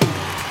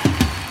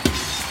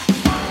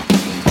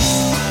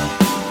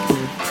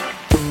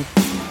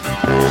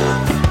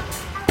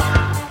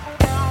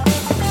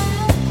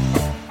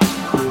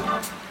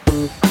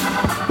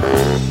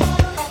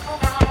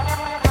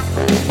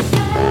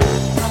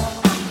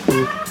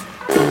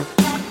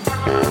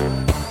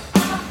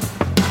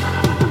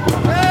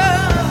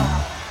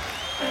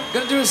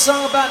 A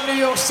song about New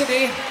York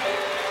City.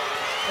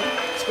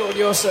 It's called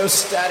You're So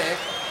Static.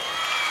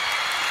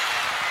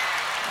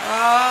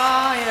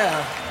 Ah,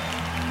 yeah.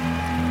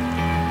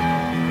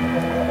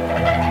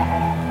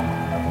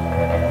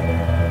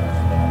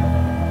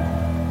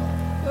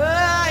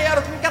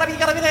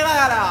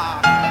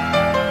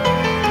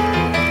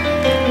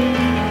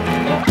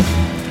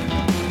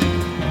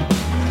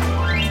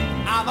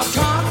 I'm a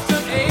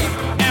constant ache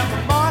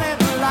every morning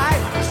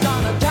light.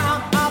 Started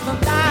down on the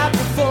night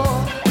before.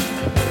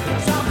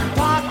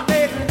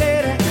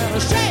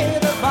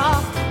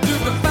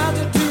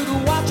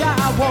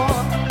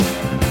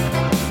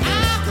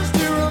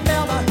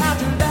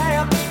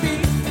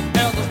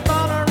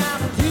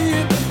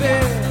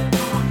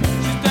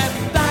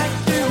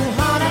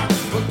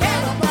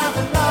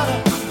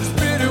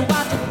 Pretty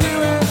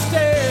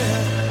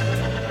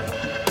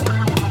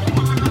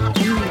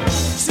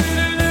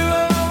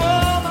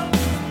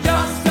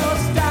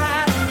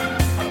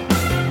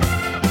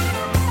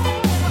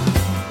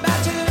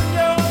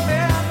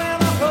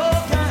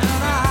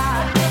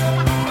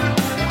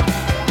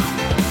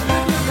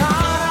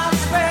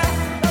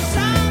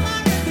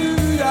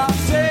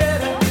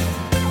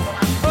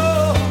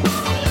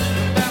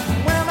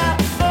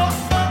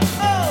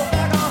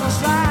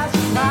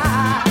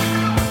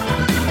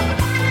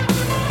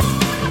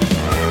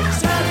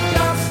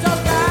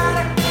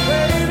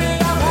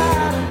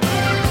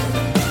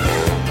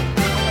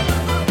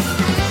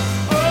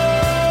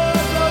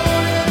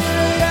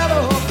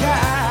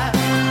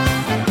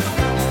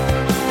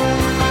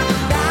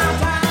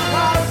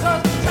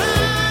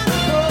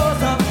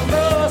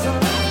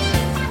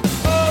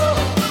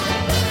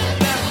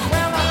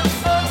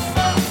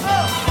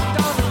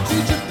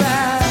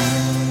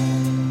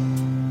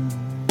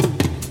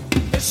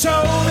Show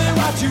me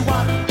what you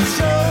want,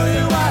 show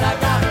you what I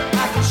got.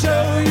 I can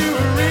show you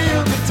a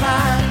real good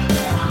time.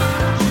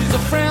 She's a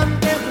friend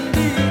in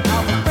need,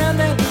 I'm a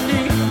friend in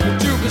need.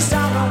 But you can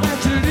stop her when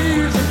she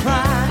leaves a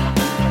cry.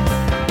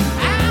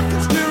 I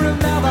can still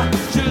remember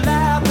she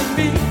laughed at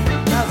me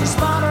as I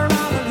spun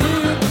around and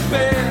hit the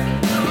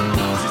bed.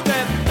 She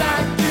said,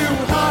 thank you,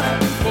 honey,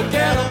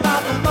 forget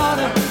about the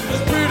money.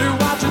 It's pretty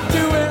what you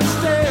do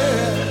instead.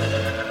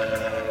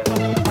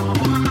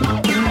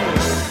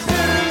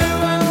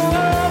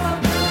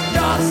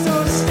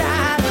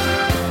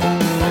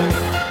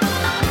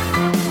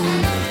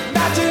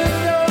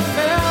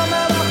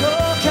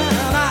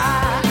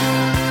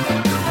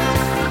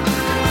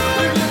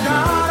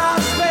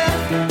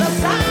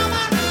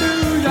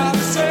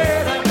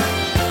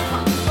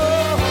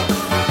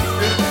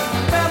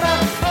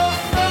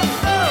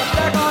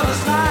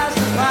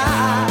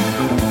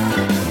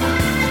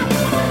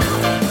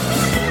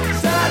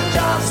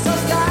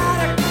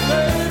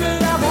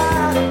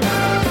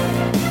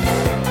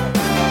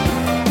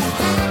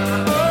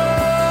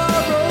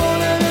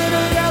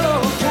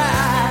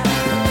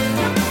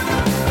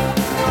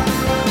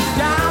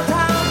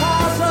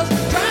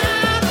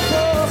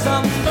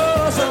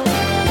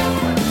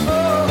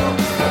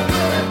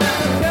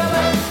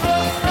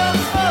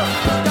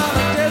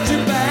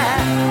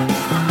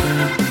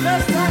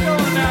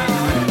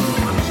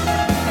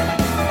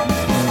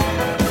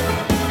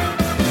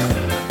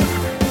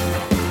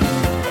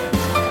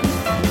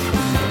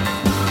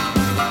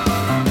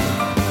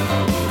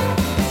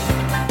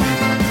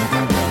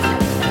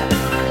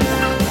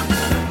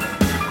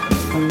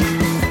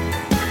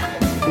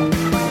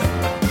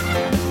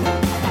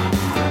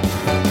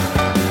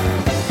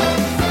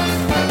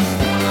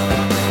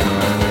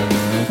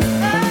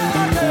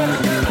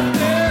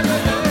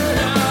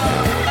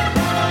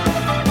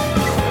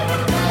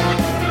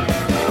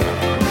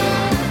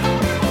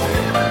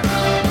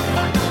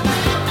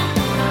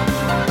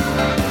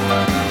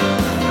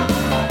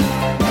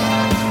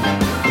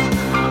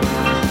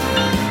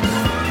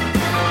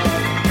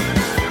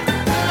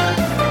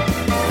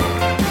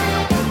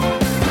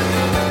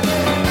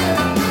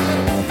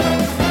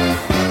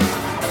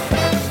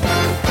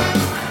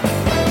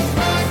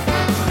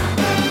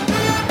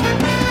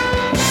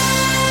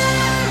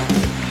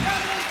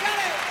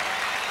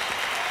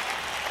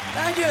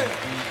 Thank you.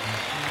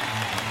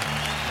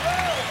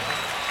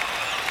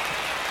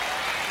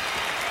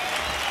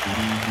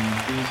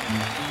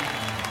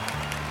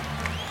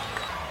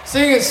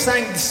 Seeing it's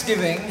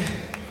Thanksgiving,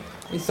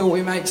 we thought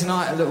we'd make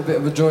tonight a little bit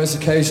of a joyous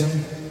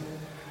occasion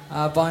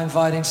by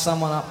inviting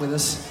someone up with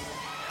us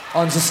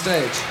onto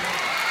stage.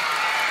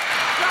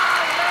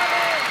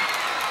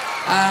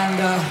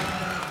 And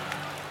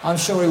I'm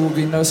sure he will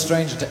be no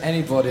stranger to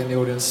anybody in the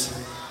audience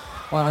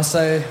when I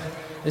say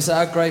it's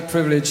our great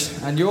privilege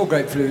and your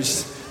great privilege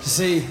to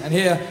see and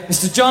hear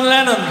Mr. John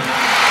Lennon.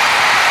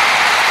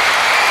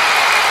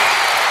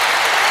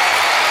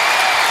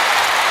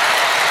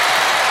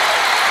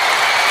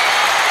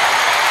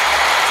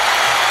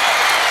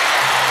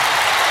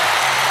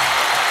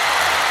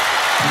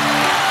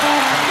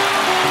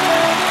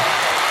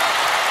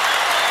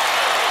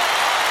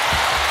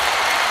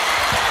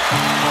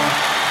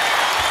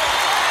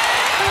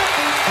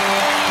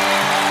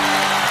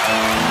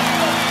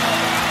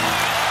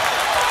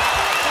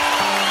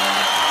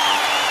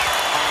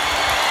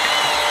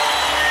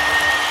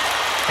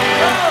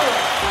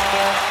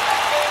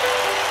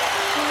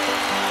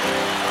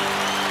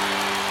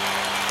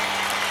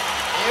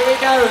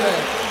 Go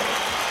then.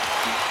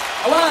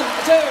 1,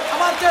 2,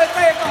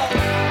 3, 4.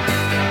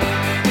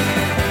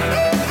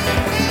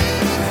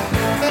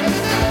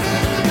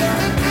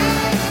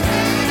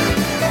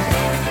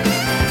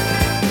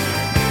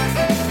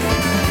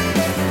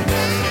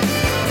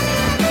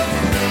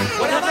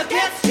 Whatever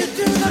gets you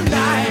through the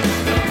night,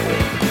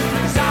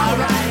 it's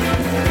alright,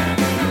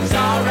 it's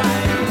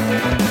alright.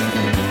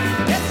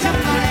 Get your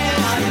money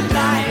how you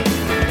like,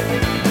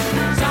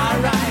 it's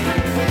alright,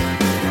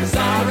 it's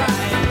alright.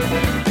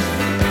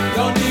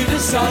 Don't need a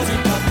salty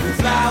pumpkin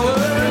flower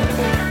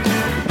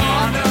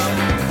on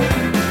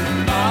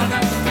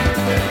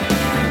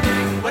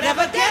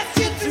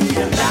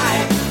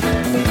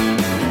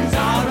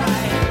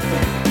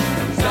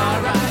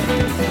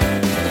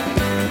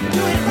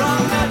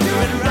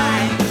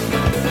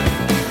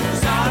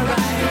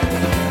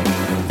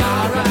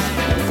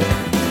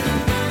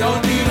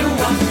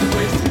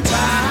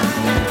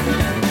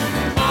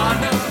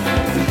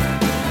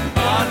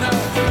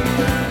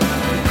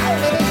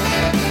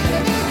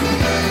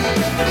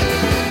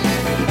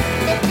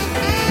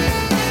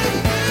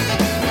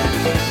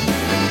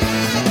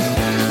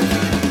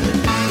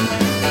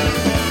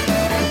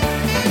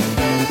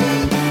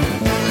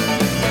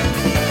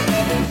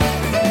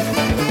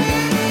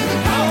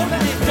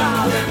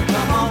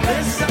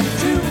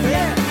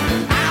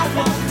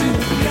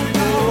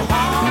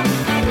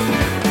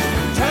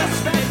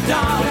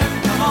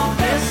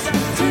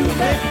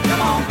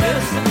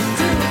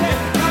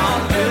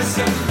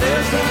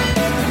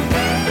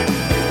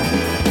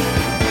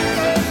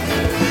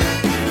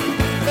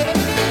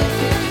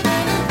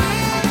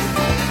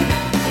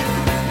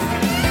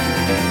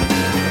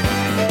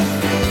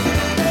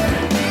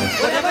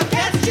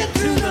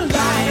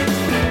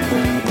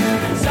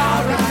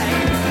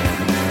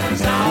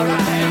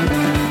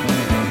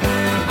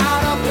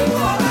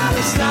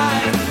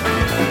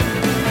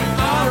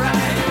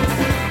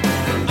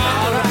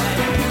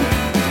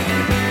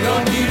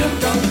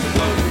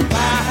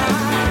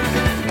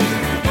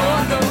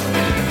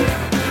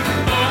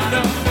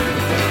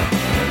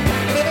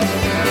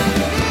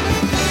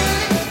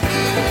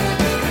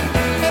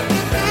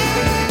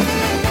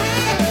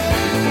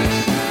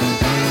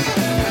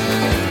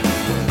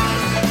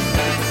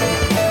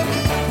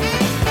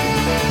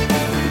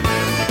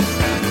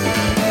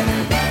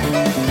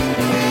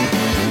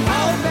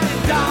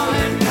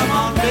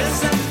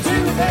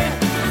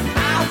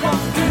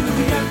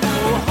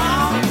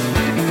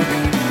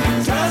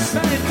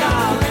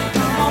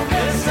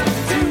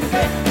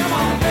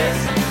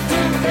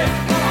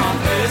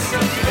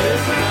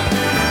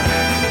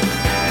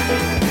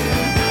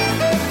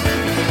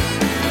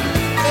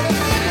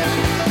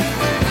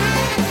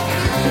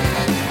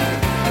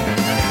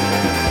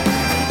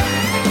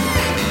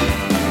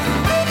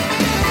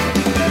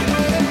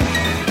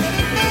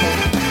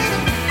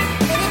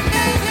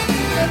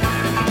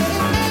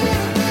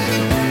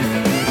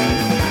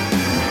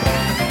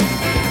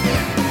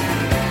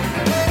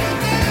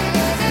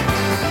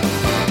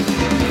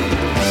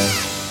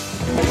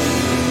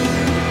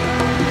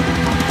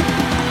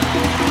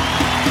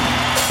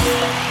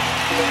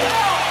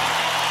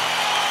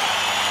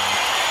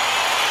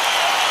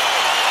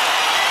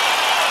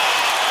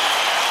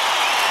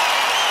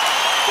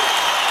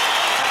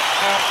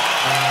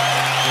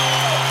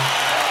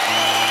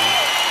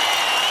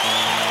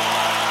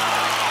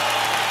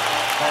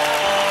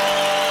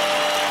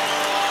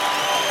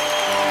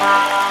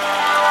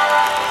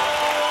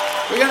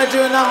We're going to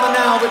do a number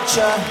now which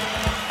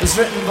is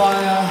written by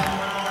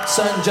a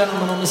certain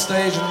gentleman on the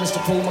stage, and Mr.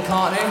 Paul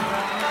McCartney,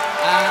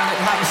 and it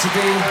happens to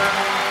be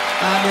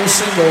our new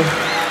single,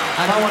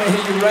 and I want to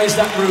hear you raise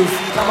that roof.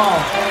 Come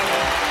on.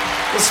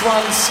 This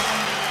one's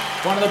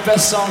one of the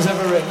best songs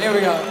ever written. Here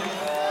we go.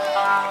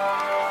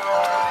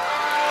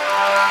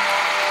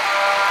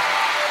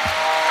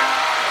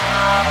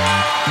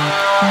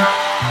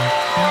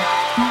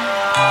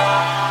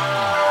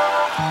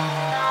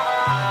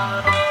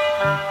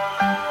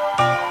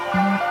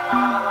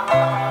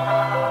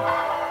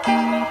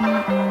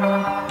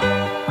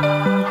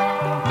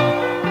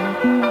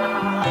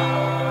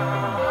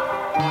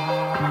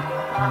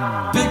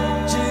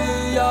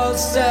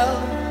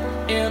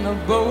 In a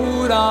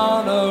boat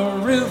on a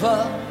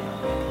river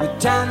with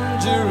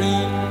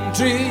tangerine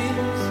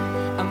trees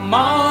and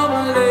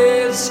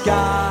marmalade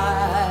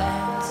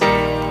skies.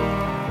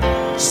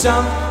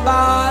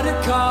 Somebody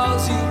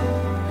calls you,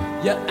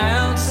 you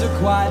answer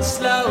quite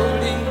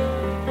slowly.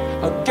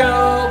 A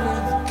girl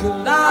with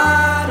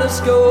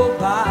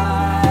kaleidoscope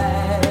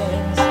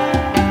eyes.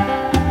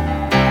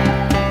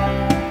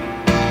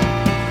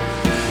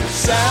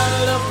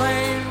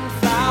 Cellophane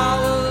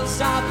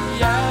flowers are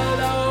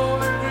yellow,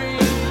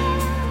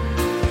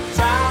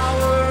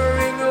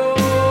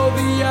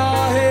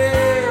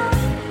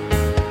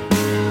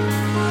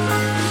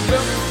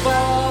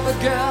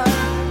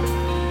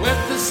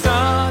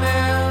 sun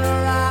in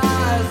her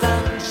eyes,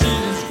 and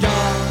she's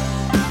gone.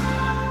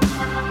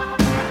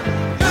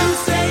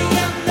 Lucy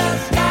in the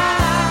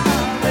sky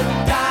with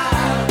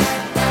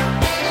diamonds.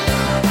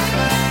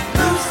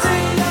 Lucy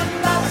in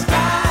the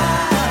sky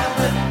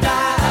with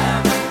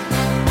diamonds.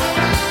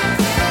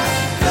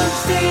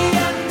 Lucy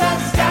in the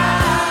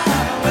sky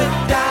with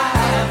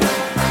diamonds.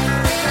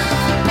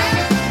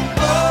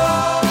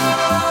 Oh,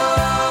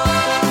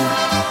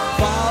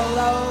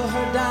 follow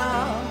her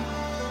down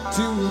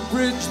to a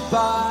bridge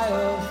by a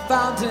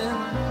fountain,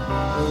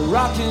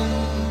 rocking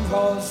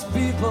horse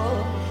people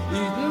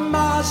eating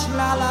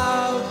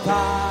marshmallow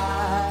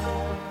pie.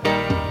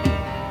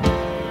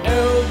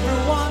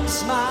 Everyone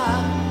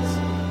smiles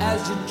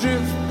as you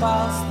drift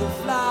past the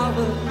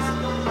flowers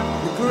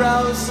that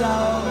grow so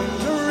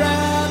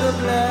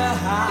incredibly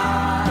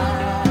high.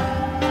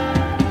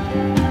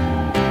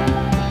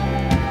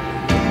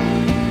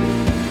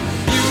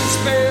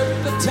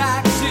 Newspaper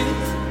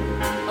taxis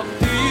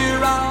appear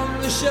on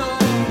the shore,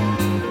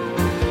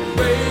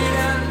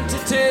 waiting to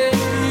take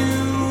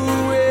you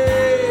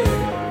away.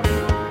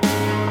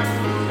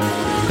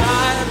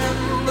 Lying in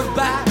the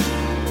back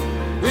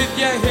with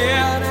your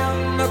head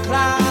in the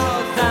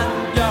clouds and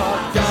you're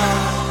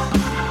gone.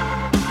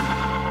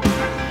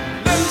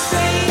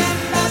 Lucy in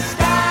the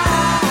sky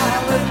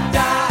with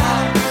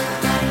diamonds.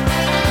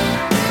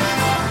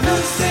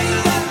 Lucy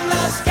in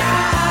the sky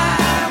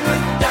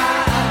with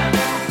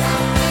diamonds.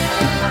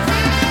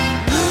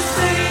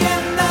 Lucy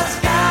in the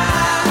sky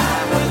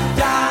with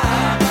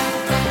diamonds.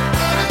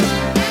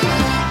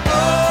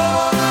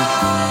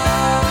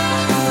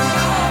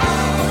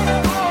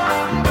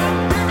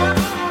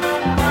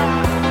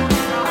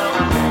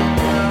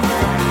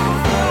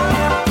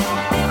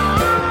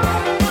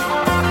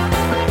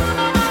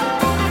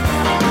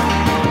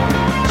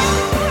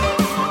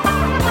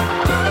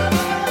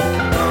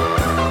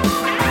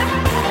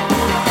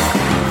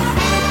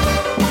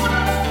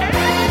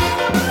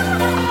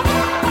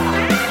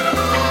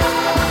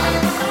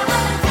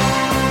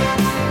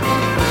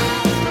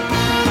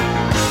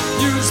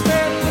 You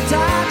spent the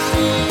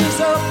taxis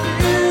up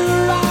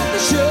here on the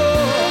shore,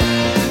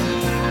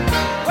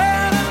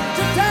 waiting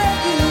to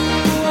take you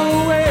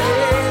away.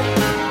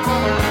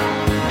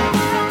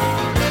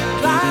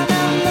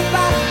 Climbing the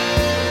back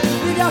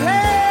with your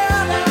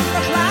head in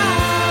the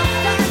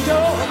clouds and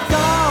you're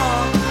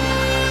gone.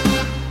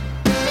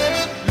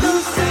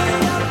 Lucy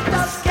in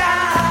the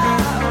sky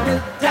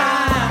with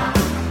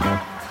diamonds.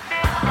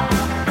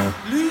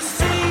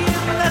 Lucy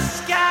in the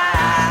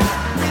sky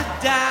with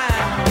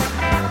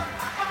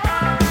diamonds.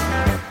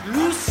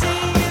 Lucy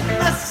in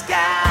the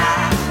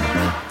sky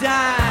with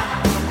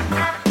diamonds.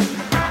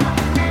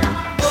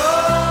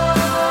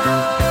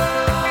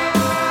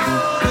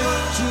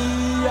 Picture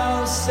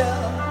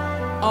yourself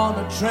on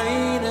a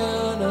train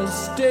in a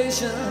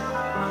station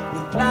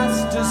with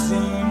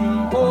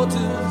plasticine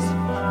porters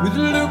with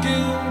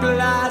looking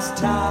glass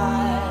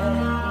ties.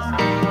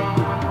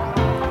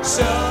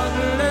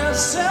 Suddenly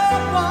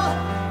someone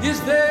is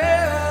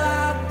there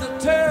at the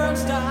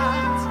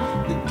turnstiles.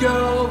 The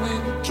girl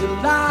with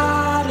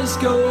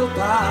kaleidoscope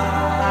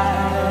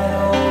eyes.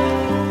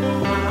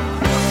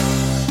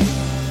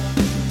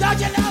 Don't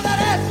you know that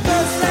it's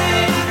Lucy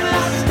in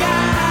the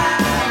sky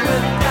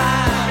with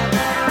diamonds?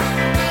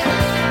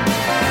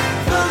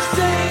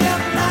 Lucy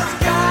in the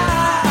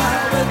sky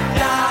with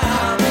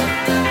diamonds.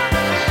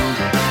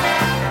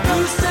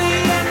 Lucy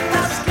in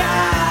the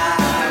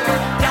sky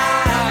with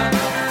diamonds.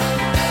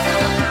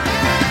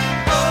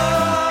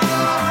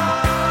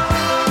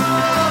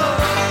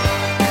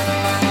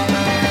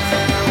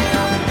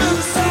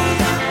 Lucy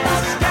in the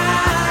sky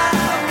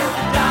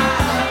with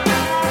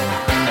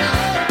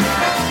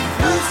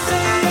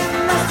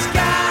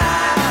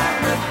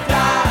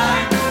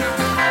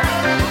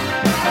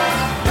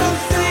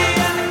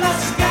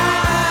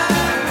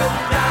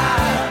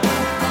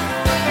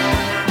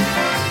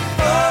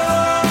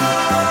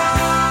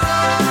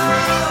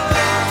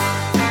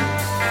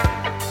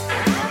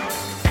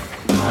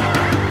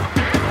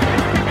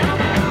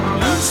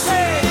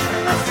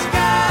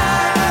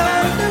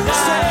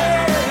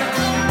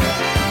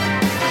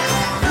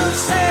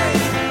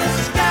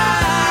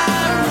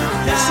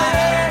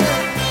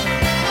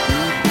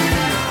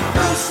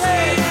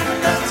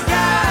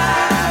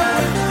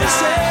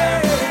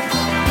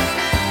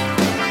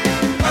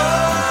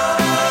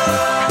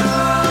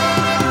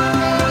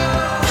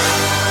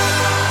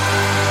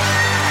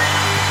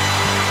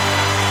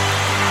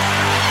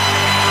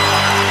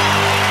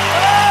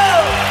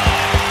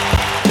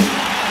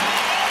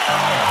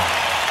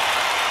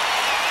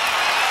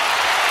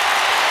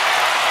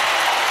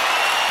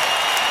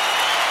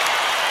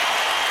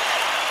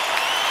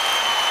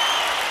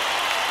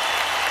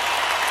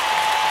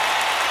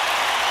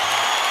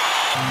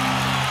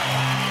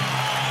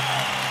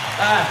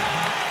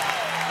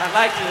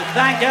I'd like to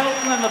thank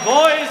Elton and the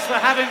boys for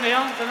having me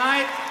on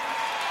tonight.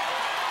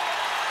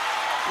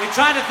 We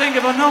tried to think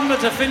of a number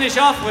to finish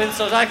off with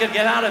so that I could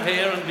get out of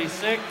here and be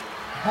sick.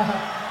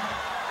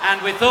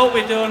 And we thought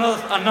we'd do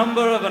a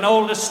number of an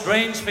old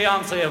estranged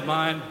fiancé of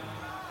mine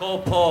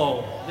called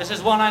Paul. This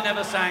is one I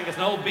never sang. It's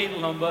an old Beatle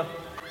number,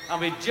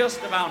 and we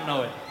just about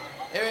know it.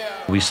 Here we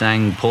are. We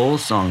sang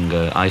Paul's song,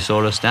 I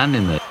Saw Her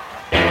Standing There.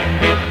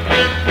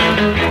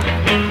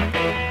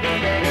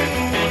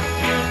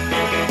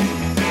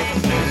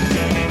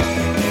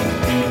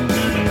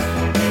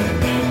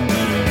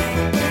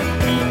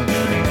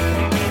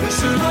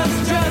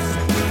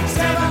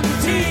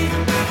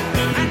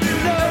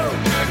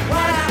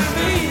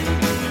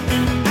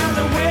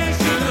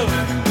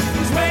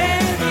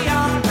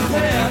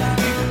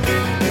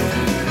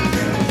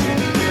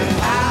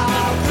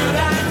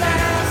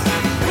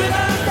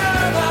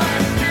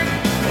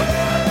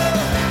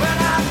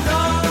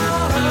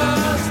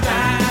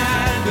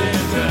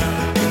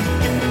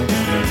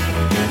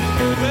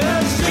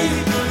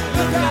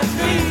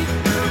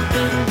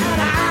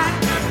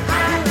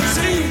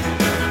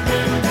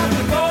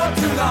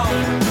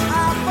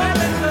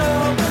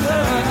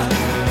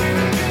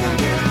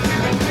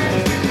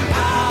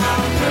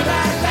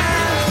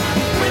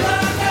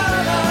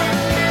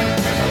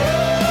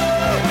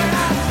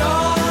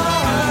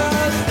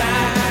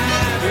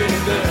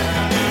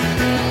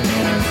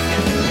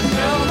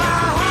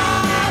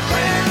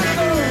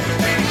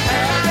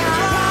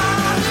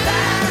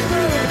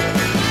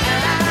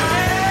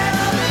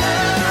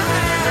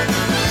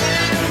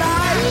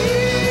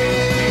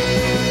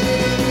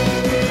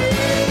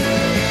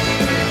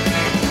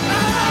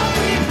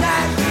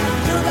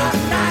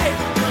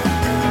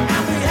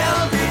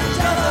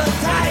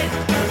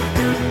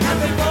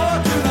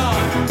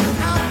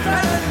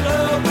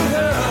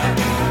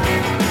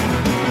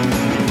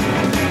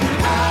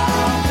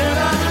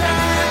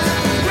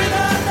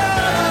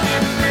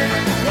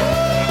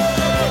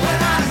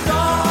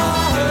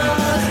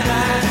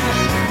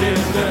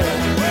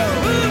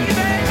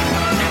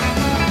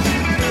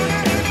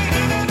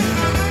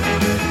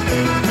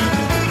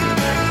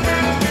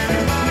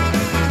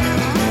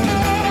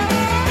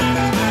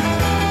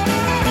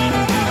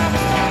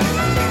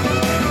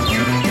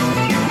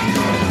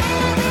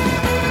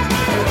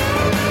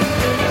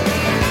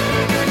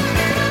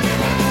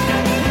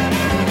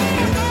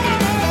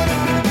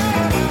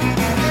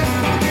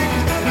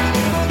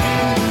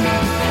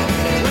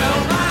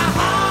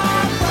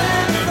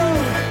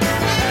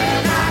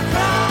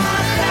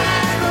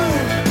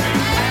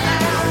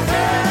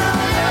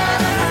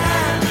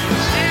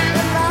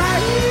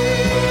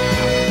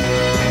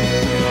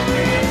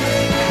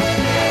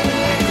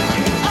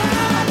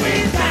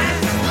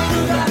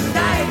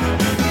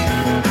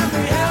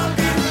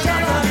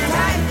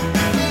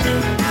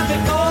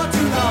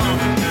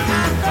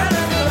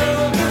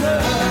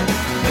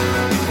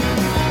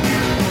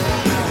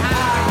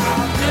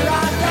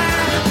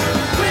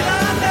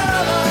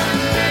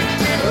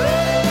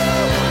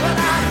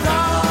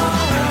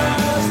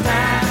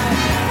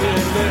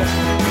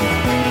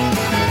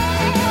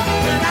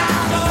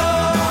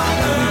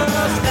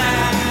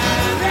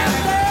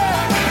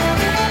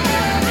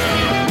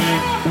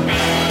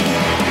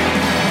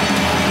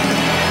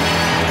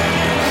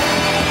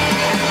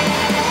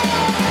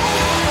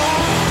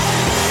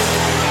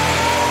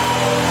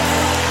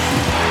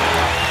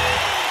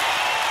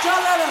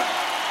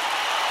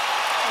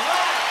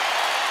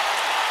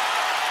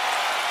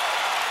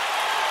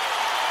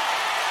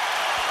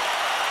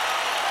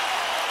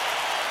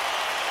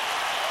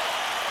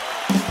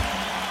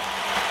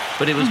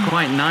 But it was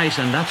quite nice,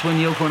 and that's when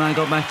Yoko and I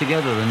got back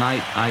together, the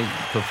night I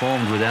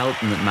performed with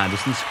Elton at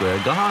Madison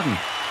Square Garden.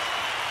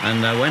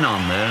 And I went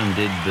on there and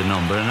did the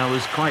number, and I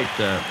was quite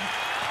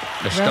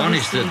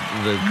astonished that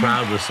the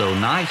crowd was so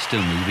nice to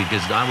me,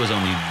 because I was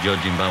only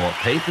judging by what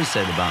papers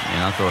said about me,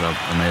 and I thought I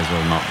may as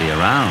well not be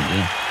around.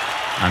 You know?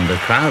 And the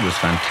crowd was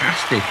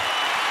fantastic.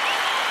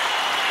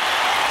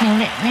 Now,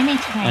 let me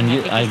explain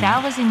that, because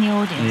I was in the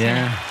audience.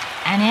 Yeah.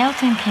 And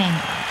Elton came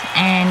out,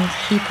 and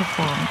he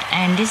performed.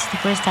 And this is the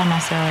first time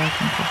I saw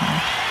Elton perform.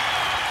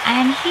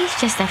 And he's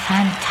just a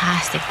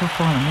fantastic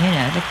performer, you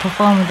know, the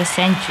performer of the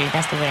century.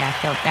 That's the way I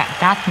felt that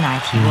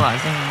night he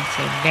was. I mean,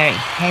 so very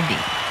heavy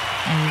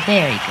and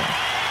very good.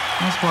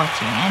 I was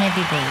watching, and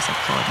everybody was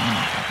applauding and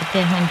all that. But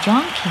then when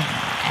John came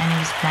out, and it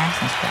was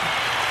Madison Square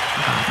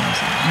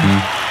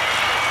Garden,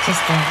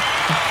 just the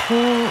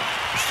whole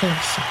sort of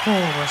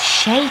hall was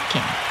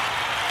shaking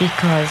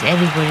because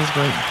everybody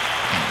was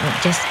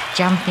just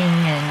jumping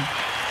and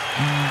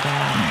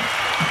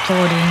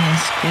applauding and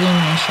screaming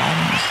and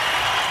shouting. It was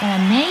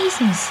an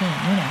amazing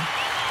scene, you know.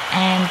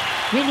 And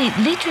really,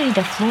 literally,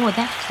 that floor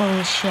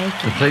was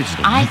shaking.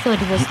 I thought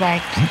it was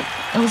like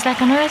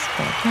an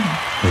earthquake, you know.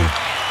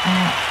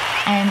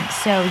 And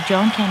so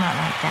John came out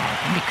like that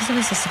because it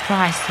was a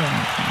surprise to him,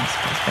 I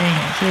suppose. But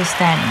anyway, he was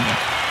standing there.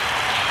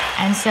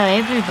 And so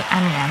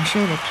I'm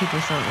sure that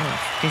people thought, well,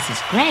 this is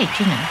great,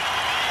 you know.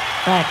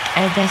 But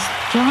the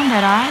John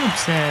that I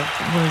observed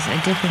was a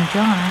different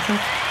John. I thought,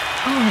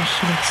 oh,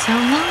 he looks so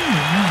lonely,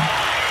 you know.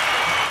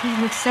 He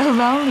looks so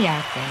lonely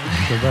out there.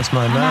 So that's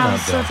my man out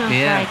there. Sort of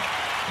like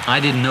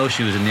I didn't know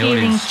she was in the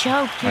feeling audience.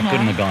 choked, you I know.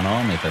 couldn't have gone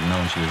on if I'd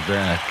known she was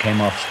there. I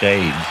came off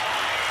stage,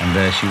 and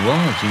there she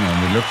was, you know, and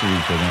we looked at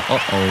each other,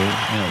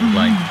 you know,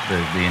 like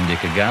the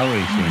Indica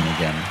Gallery scene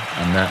again.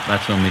 And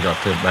that's when we got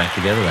back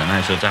together that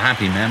night. So it's a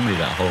happy memory,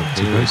 that whole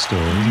It's a great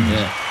story, isn't it?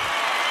 Yeah.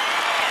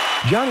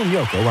 John and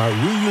Yoko are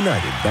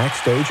reunited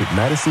backstage at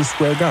Madison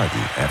Square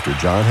Garden after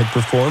John had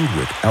performed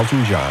with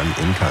Elton John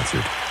in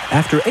concert.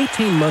 After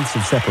 18 months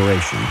of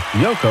separation,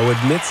 Yoko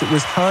admits it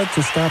was hard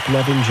to stop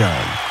loving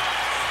John.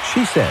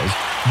 She says,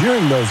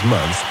 during those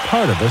months,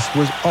 part of us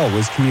was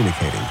always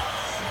communicating.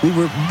 We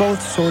were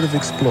both sort of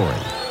exploring.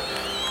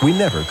 We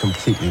never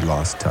completely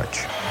lost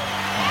touch.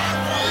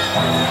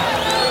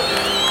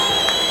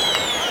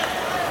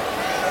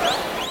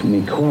 My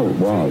quote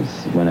was,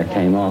 when I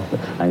came off,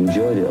 I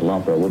enjoyed it a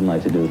lot, but I wouldn't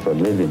like to do it for a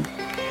living.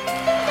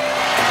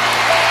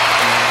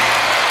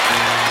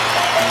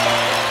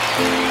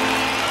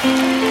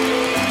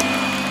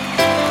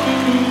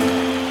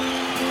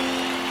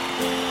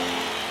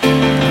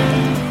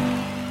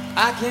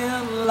 I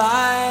can't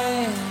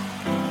lie.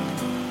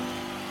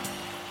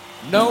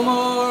 No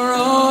more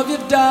of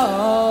your darkness.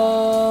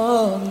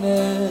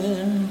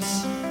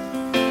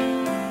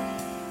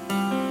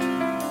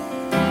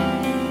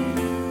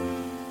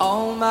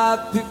 All my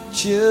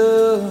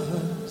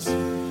pictures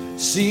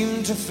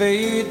seem to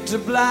fade to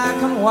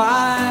black and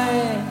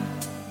white.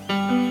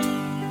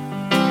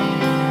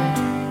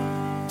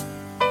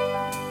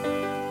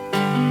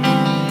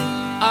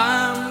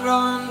 I'm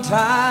growing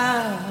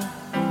tired.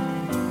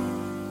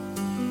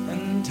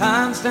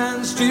 Time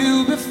stands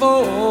still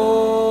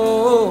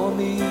before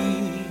me.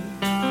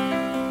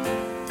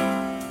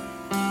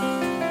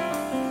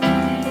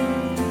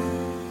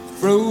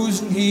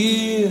 Frozen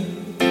here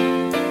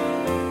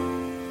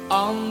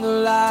on the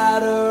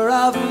ladder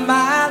of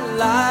my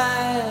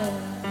life.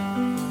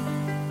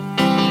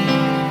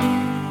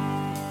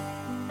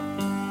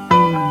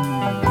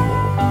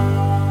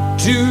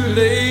 Too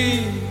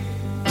late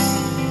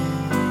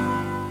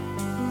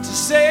to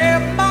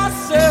save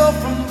myself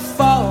from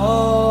falling.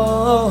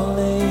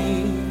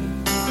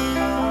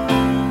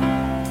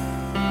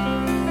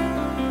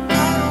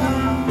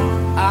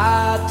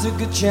 I took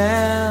a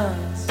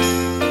chance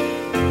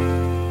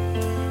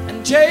and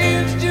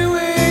changed your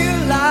way of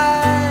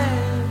life.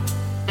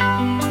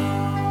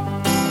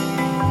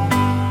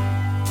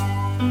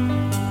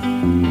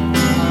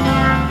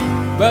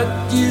 But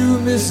you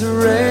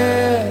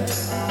misread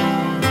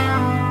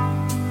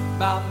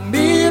about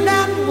me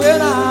that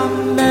when I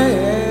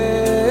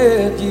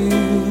met you.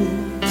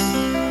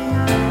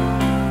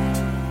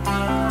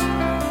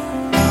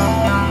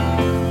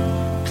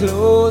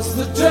 Close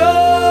the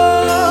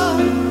door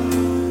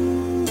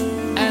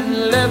and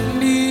left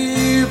me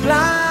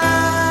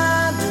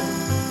blind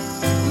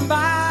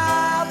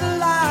by the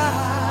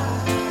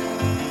light.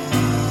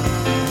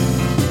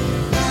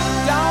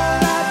 Don't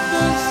let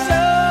the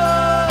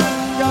sun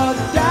go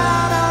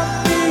down on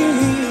me.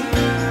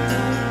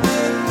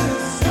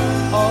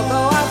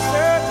 Although I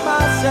search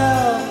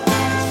myself,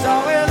 it's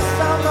always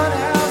someone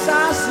else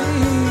I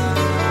see.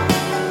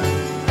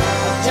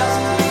 Just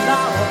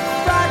now a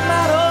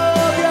fragment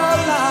of your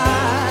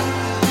life.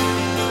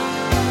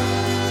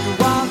 You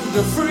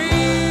wander free.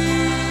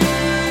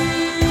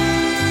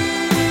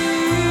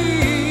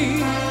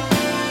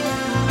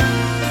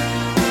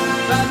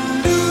 But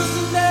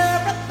losing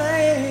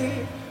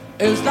everything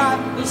is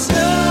like the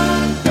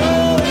sun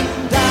going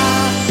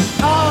down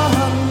on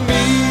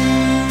me.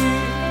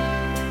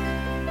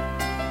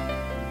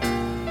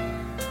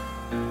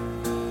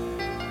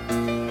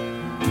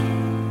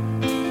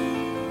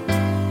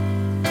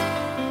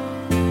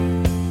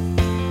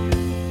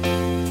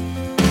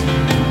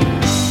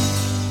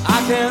 I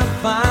can't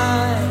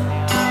find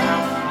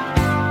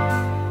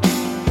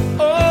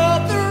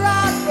the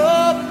right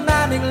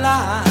romantic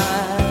line.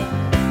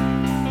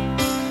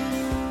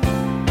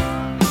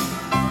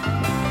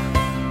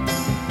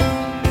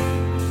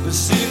 But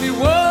see me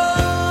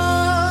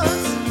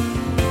once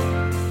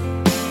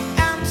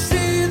and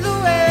see the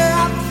way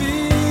I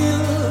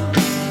feel.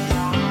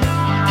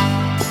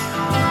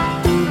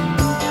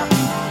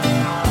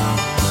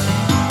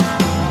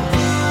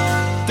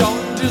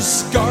 Don't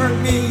discard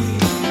me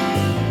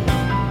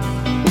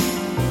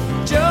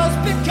just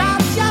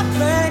because you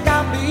think I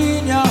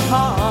mean your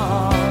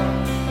harm.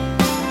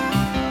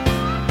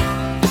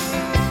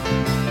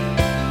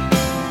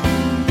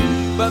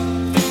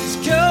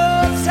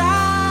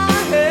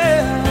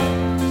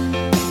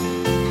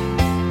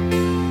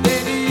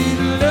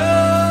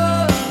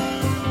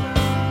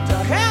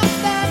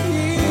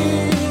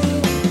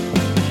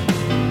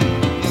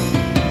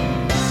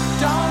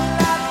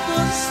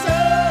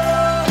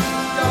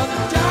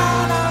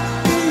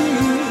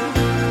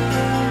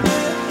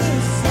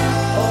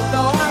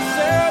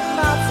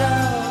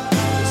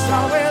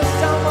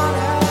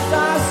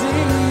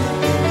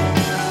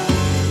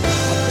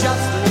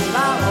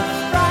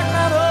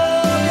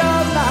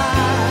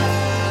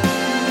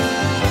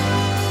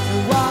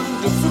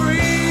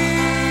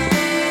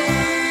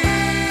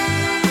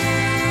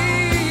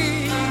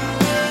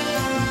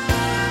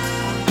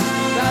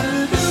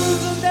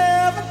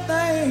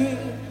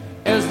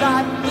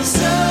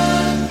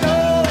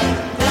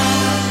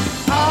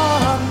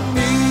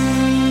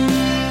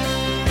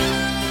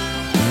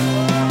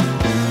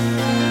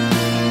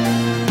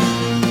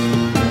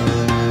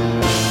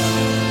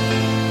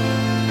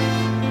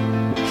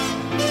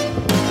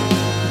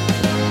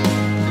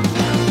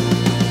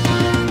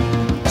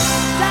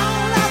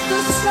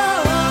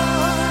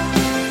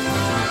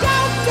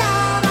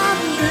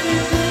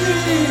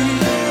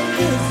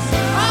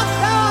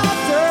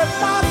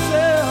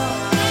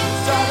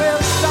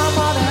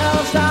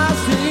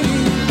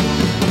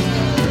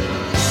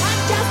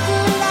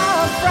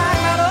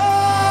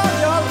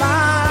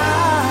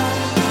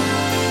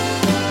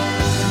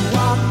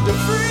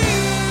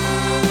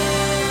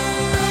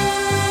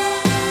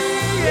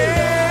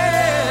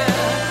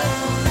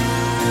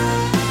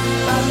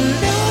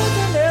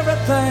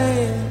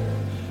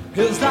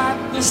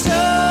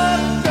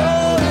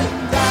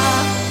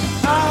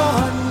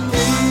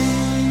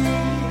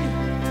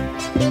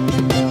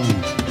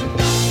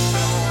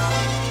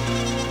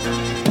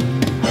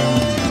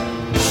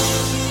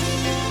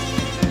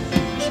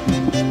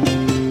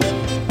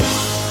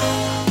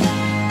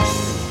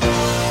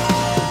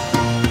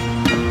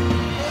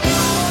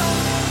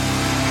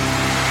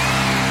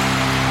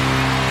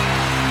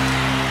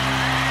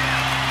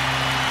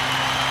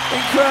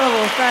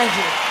 Incredible, thank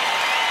you.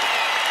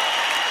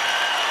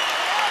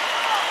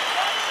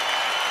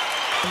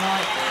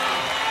 Tonight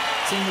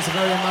seems a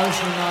very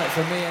emotional night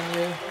for me and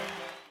you.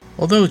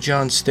 Although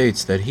John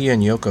states that he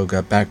and Yoko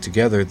got back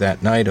together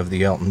that night of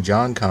the Elton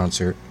John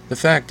concert, the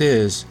fact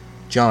is,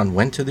 John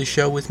went to the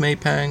show with May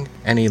Pang,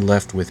 and he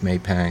left with May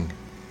Pang.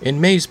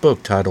 In May's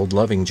book titled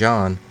Loving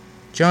John,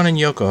 John and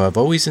Yoko have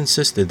always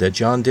insisted that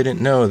John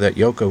didn't know that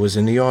Yoko was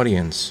in the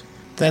audience.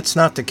 That's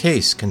not the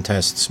case,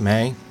 contests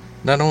May.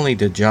 Not only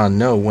did John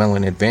know well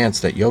in advance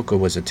that Yoko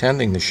was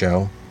attending the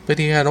show, but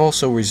he had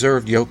also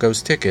reserved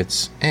Yoko's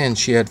tickets, and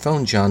she had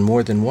phoned John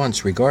more than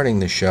once regarding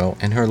the show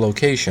and her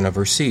location of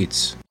her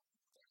seats.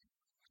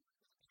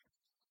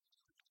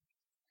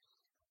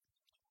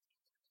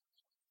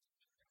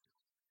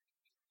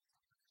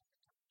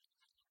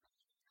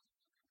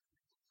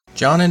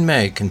 John and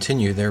May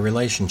continue their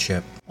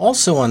relationship.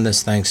 Also on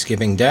this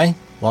Thanksgiving Day,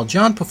 while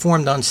John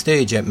performed on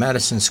stage at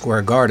Madison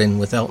Square Garden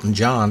with Elton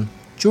John,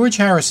 George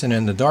Harrison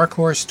and the Dark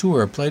Horse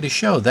Tour played a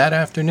show that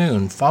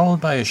afternoon,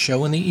 followed by a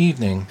show in the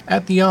evening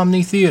at the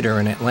Omni Theater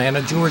in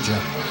Atlanta, Georgia.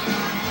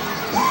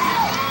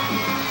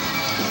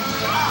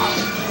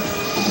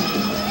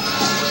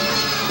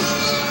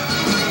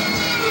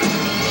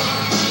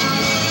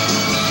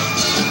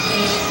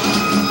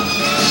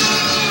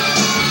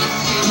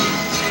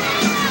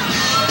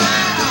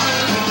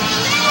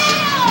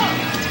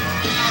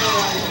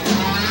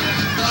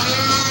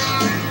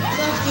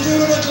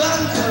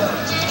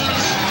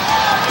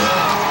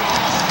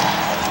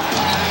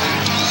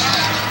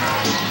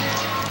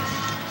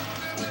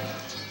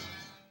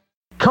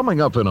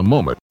 Coming up in a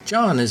moment.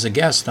 John is a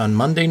guest on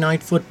Monday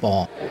Night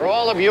Football. For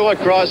all of you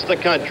across the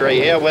country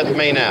here with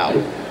me now,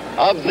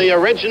 of the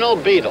original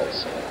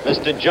Beatles,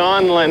 Mr.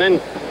 John Lennon.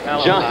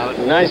 Hello, John, Howard.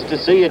 nice to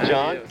see you,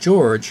 John.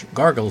 George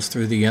gargles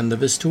through the end of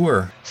his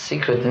tour.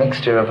 Secret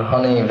mixture of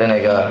honey,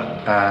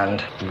 vinegar,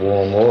 and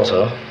warm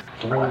water.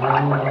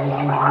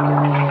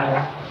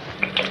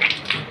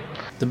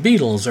 The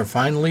Beatles are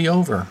finally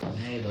over.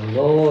 May the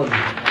Lord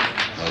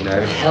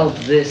help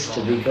this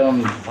to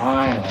become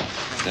final.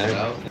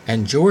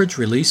 And George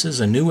releases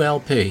a new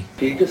LP.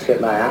 If you just get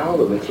my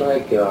album, it's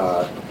like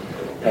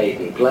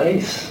Peyton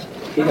Place.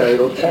 You know,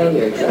 it'll tell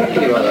you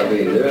exactly what I've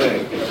been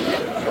doing.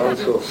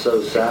 One's called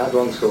So Sad,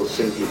 one's called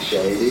Simply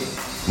Shady.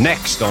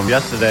 Next on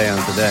Yesterday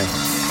and Today.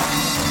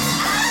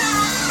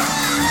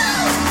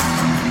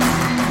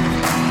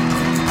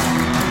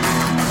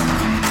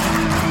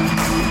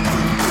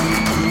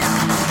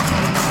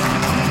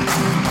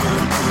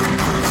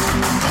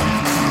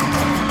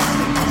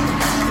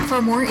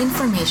 For more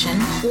information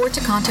or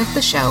to contact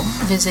the show,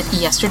 visit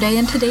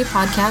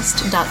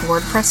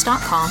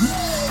yesterdayandtodaypodcast.wordpress.com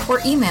or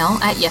email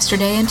at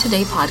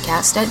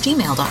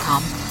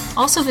yesterdayandtodaypodcast@gmail.com.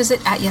 Also visit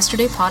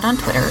 @yesterdaypod on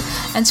Twitter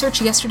and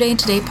search Yesterday and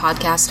Today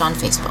Podcast on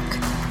Facebook.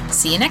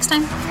 See you next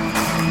time.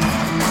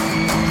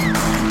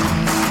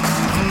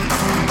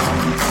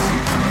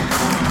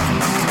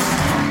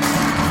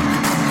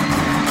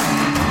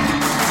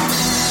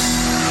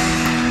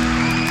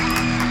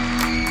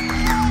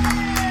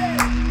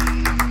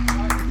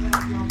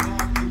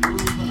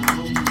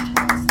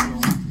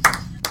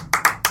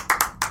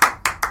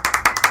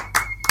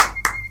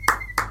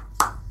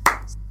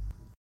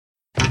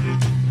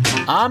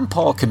 I'm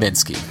Paul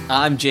Kaminsky.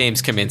 I'm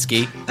James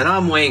Kaminsky. And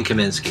I'm Wayne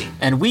Kaminsky.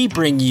 And we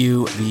bring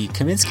you the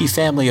Kaminsky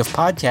family of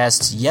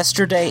podcasts,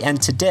 Yesterday and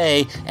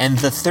Today, and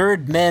the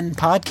Third Men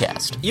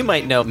podcast. You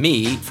might know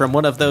me from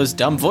one of those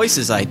dumb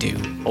voices I do,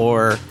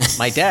 or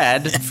my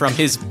dad from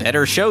his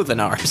better show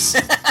than ours.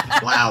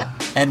 Wow.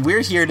 And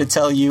we're here to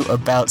tell you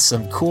about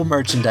some cool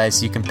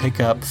merchandise you can pick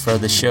up for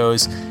the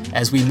shows.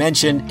 As we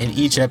mention in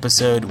each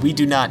episode, we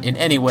do not in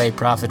any way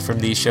profit from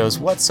these shows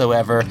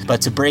whatsoever,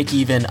 but to break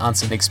even on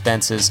some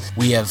expenses,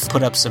 we have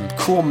put up some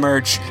cool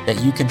merch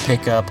that you can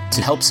pick up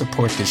to help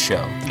support the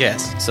show.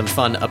 Yes, some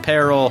fun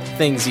apparel,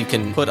 things you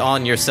can put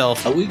on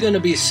yourself. Are we going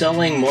to be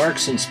selling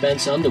Marks and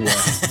Spence underwear?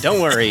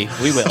 Don't worry,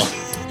 we will.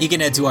 You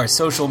can head to our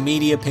social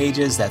media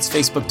pages. That's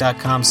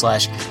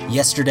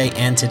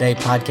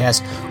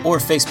facebook.com/yesterdayandtodaypodcast or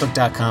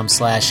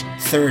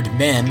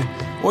facebook.com/thirdmen.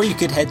 Or you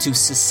could head to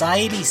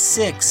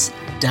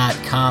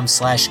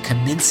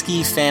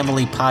society6.com/Kaminsky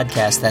Family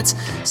Podcast. That's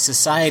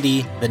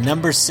society, the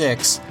number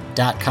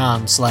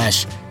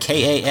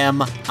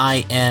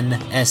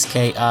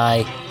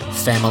 6.com/KAMINSKI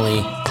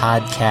Family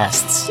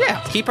Podcasts. Yeah,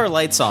 keep our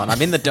lights on.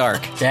 I'm in the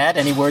dark. Dad,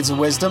 any words of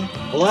wisdom?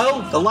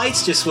 Hello? The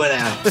lights just went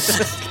out.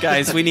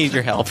 Guys, we need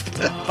your help.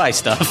 Buy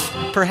stuff.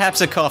 Perhaps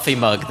a coffee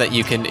mug that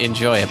you can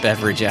enjoy a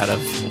beverage out of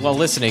while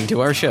listening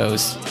to our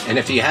shows. And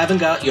if you haven't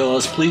got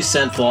yours, please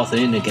send forth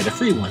in and get a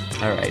free one.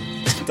 All right.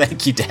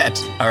 Thank you, Dad.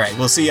 All right,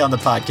 we'll see you on the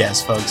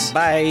podcast, folks.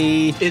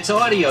 Bye. It's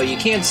audio. You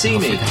can't see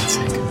me. For God's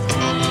sake.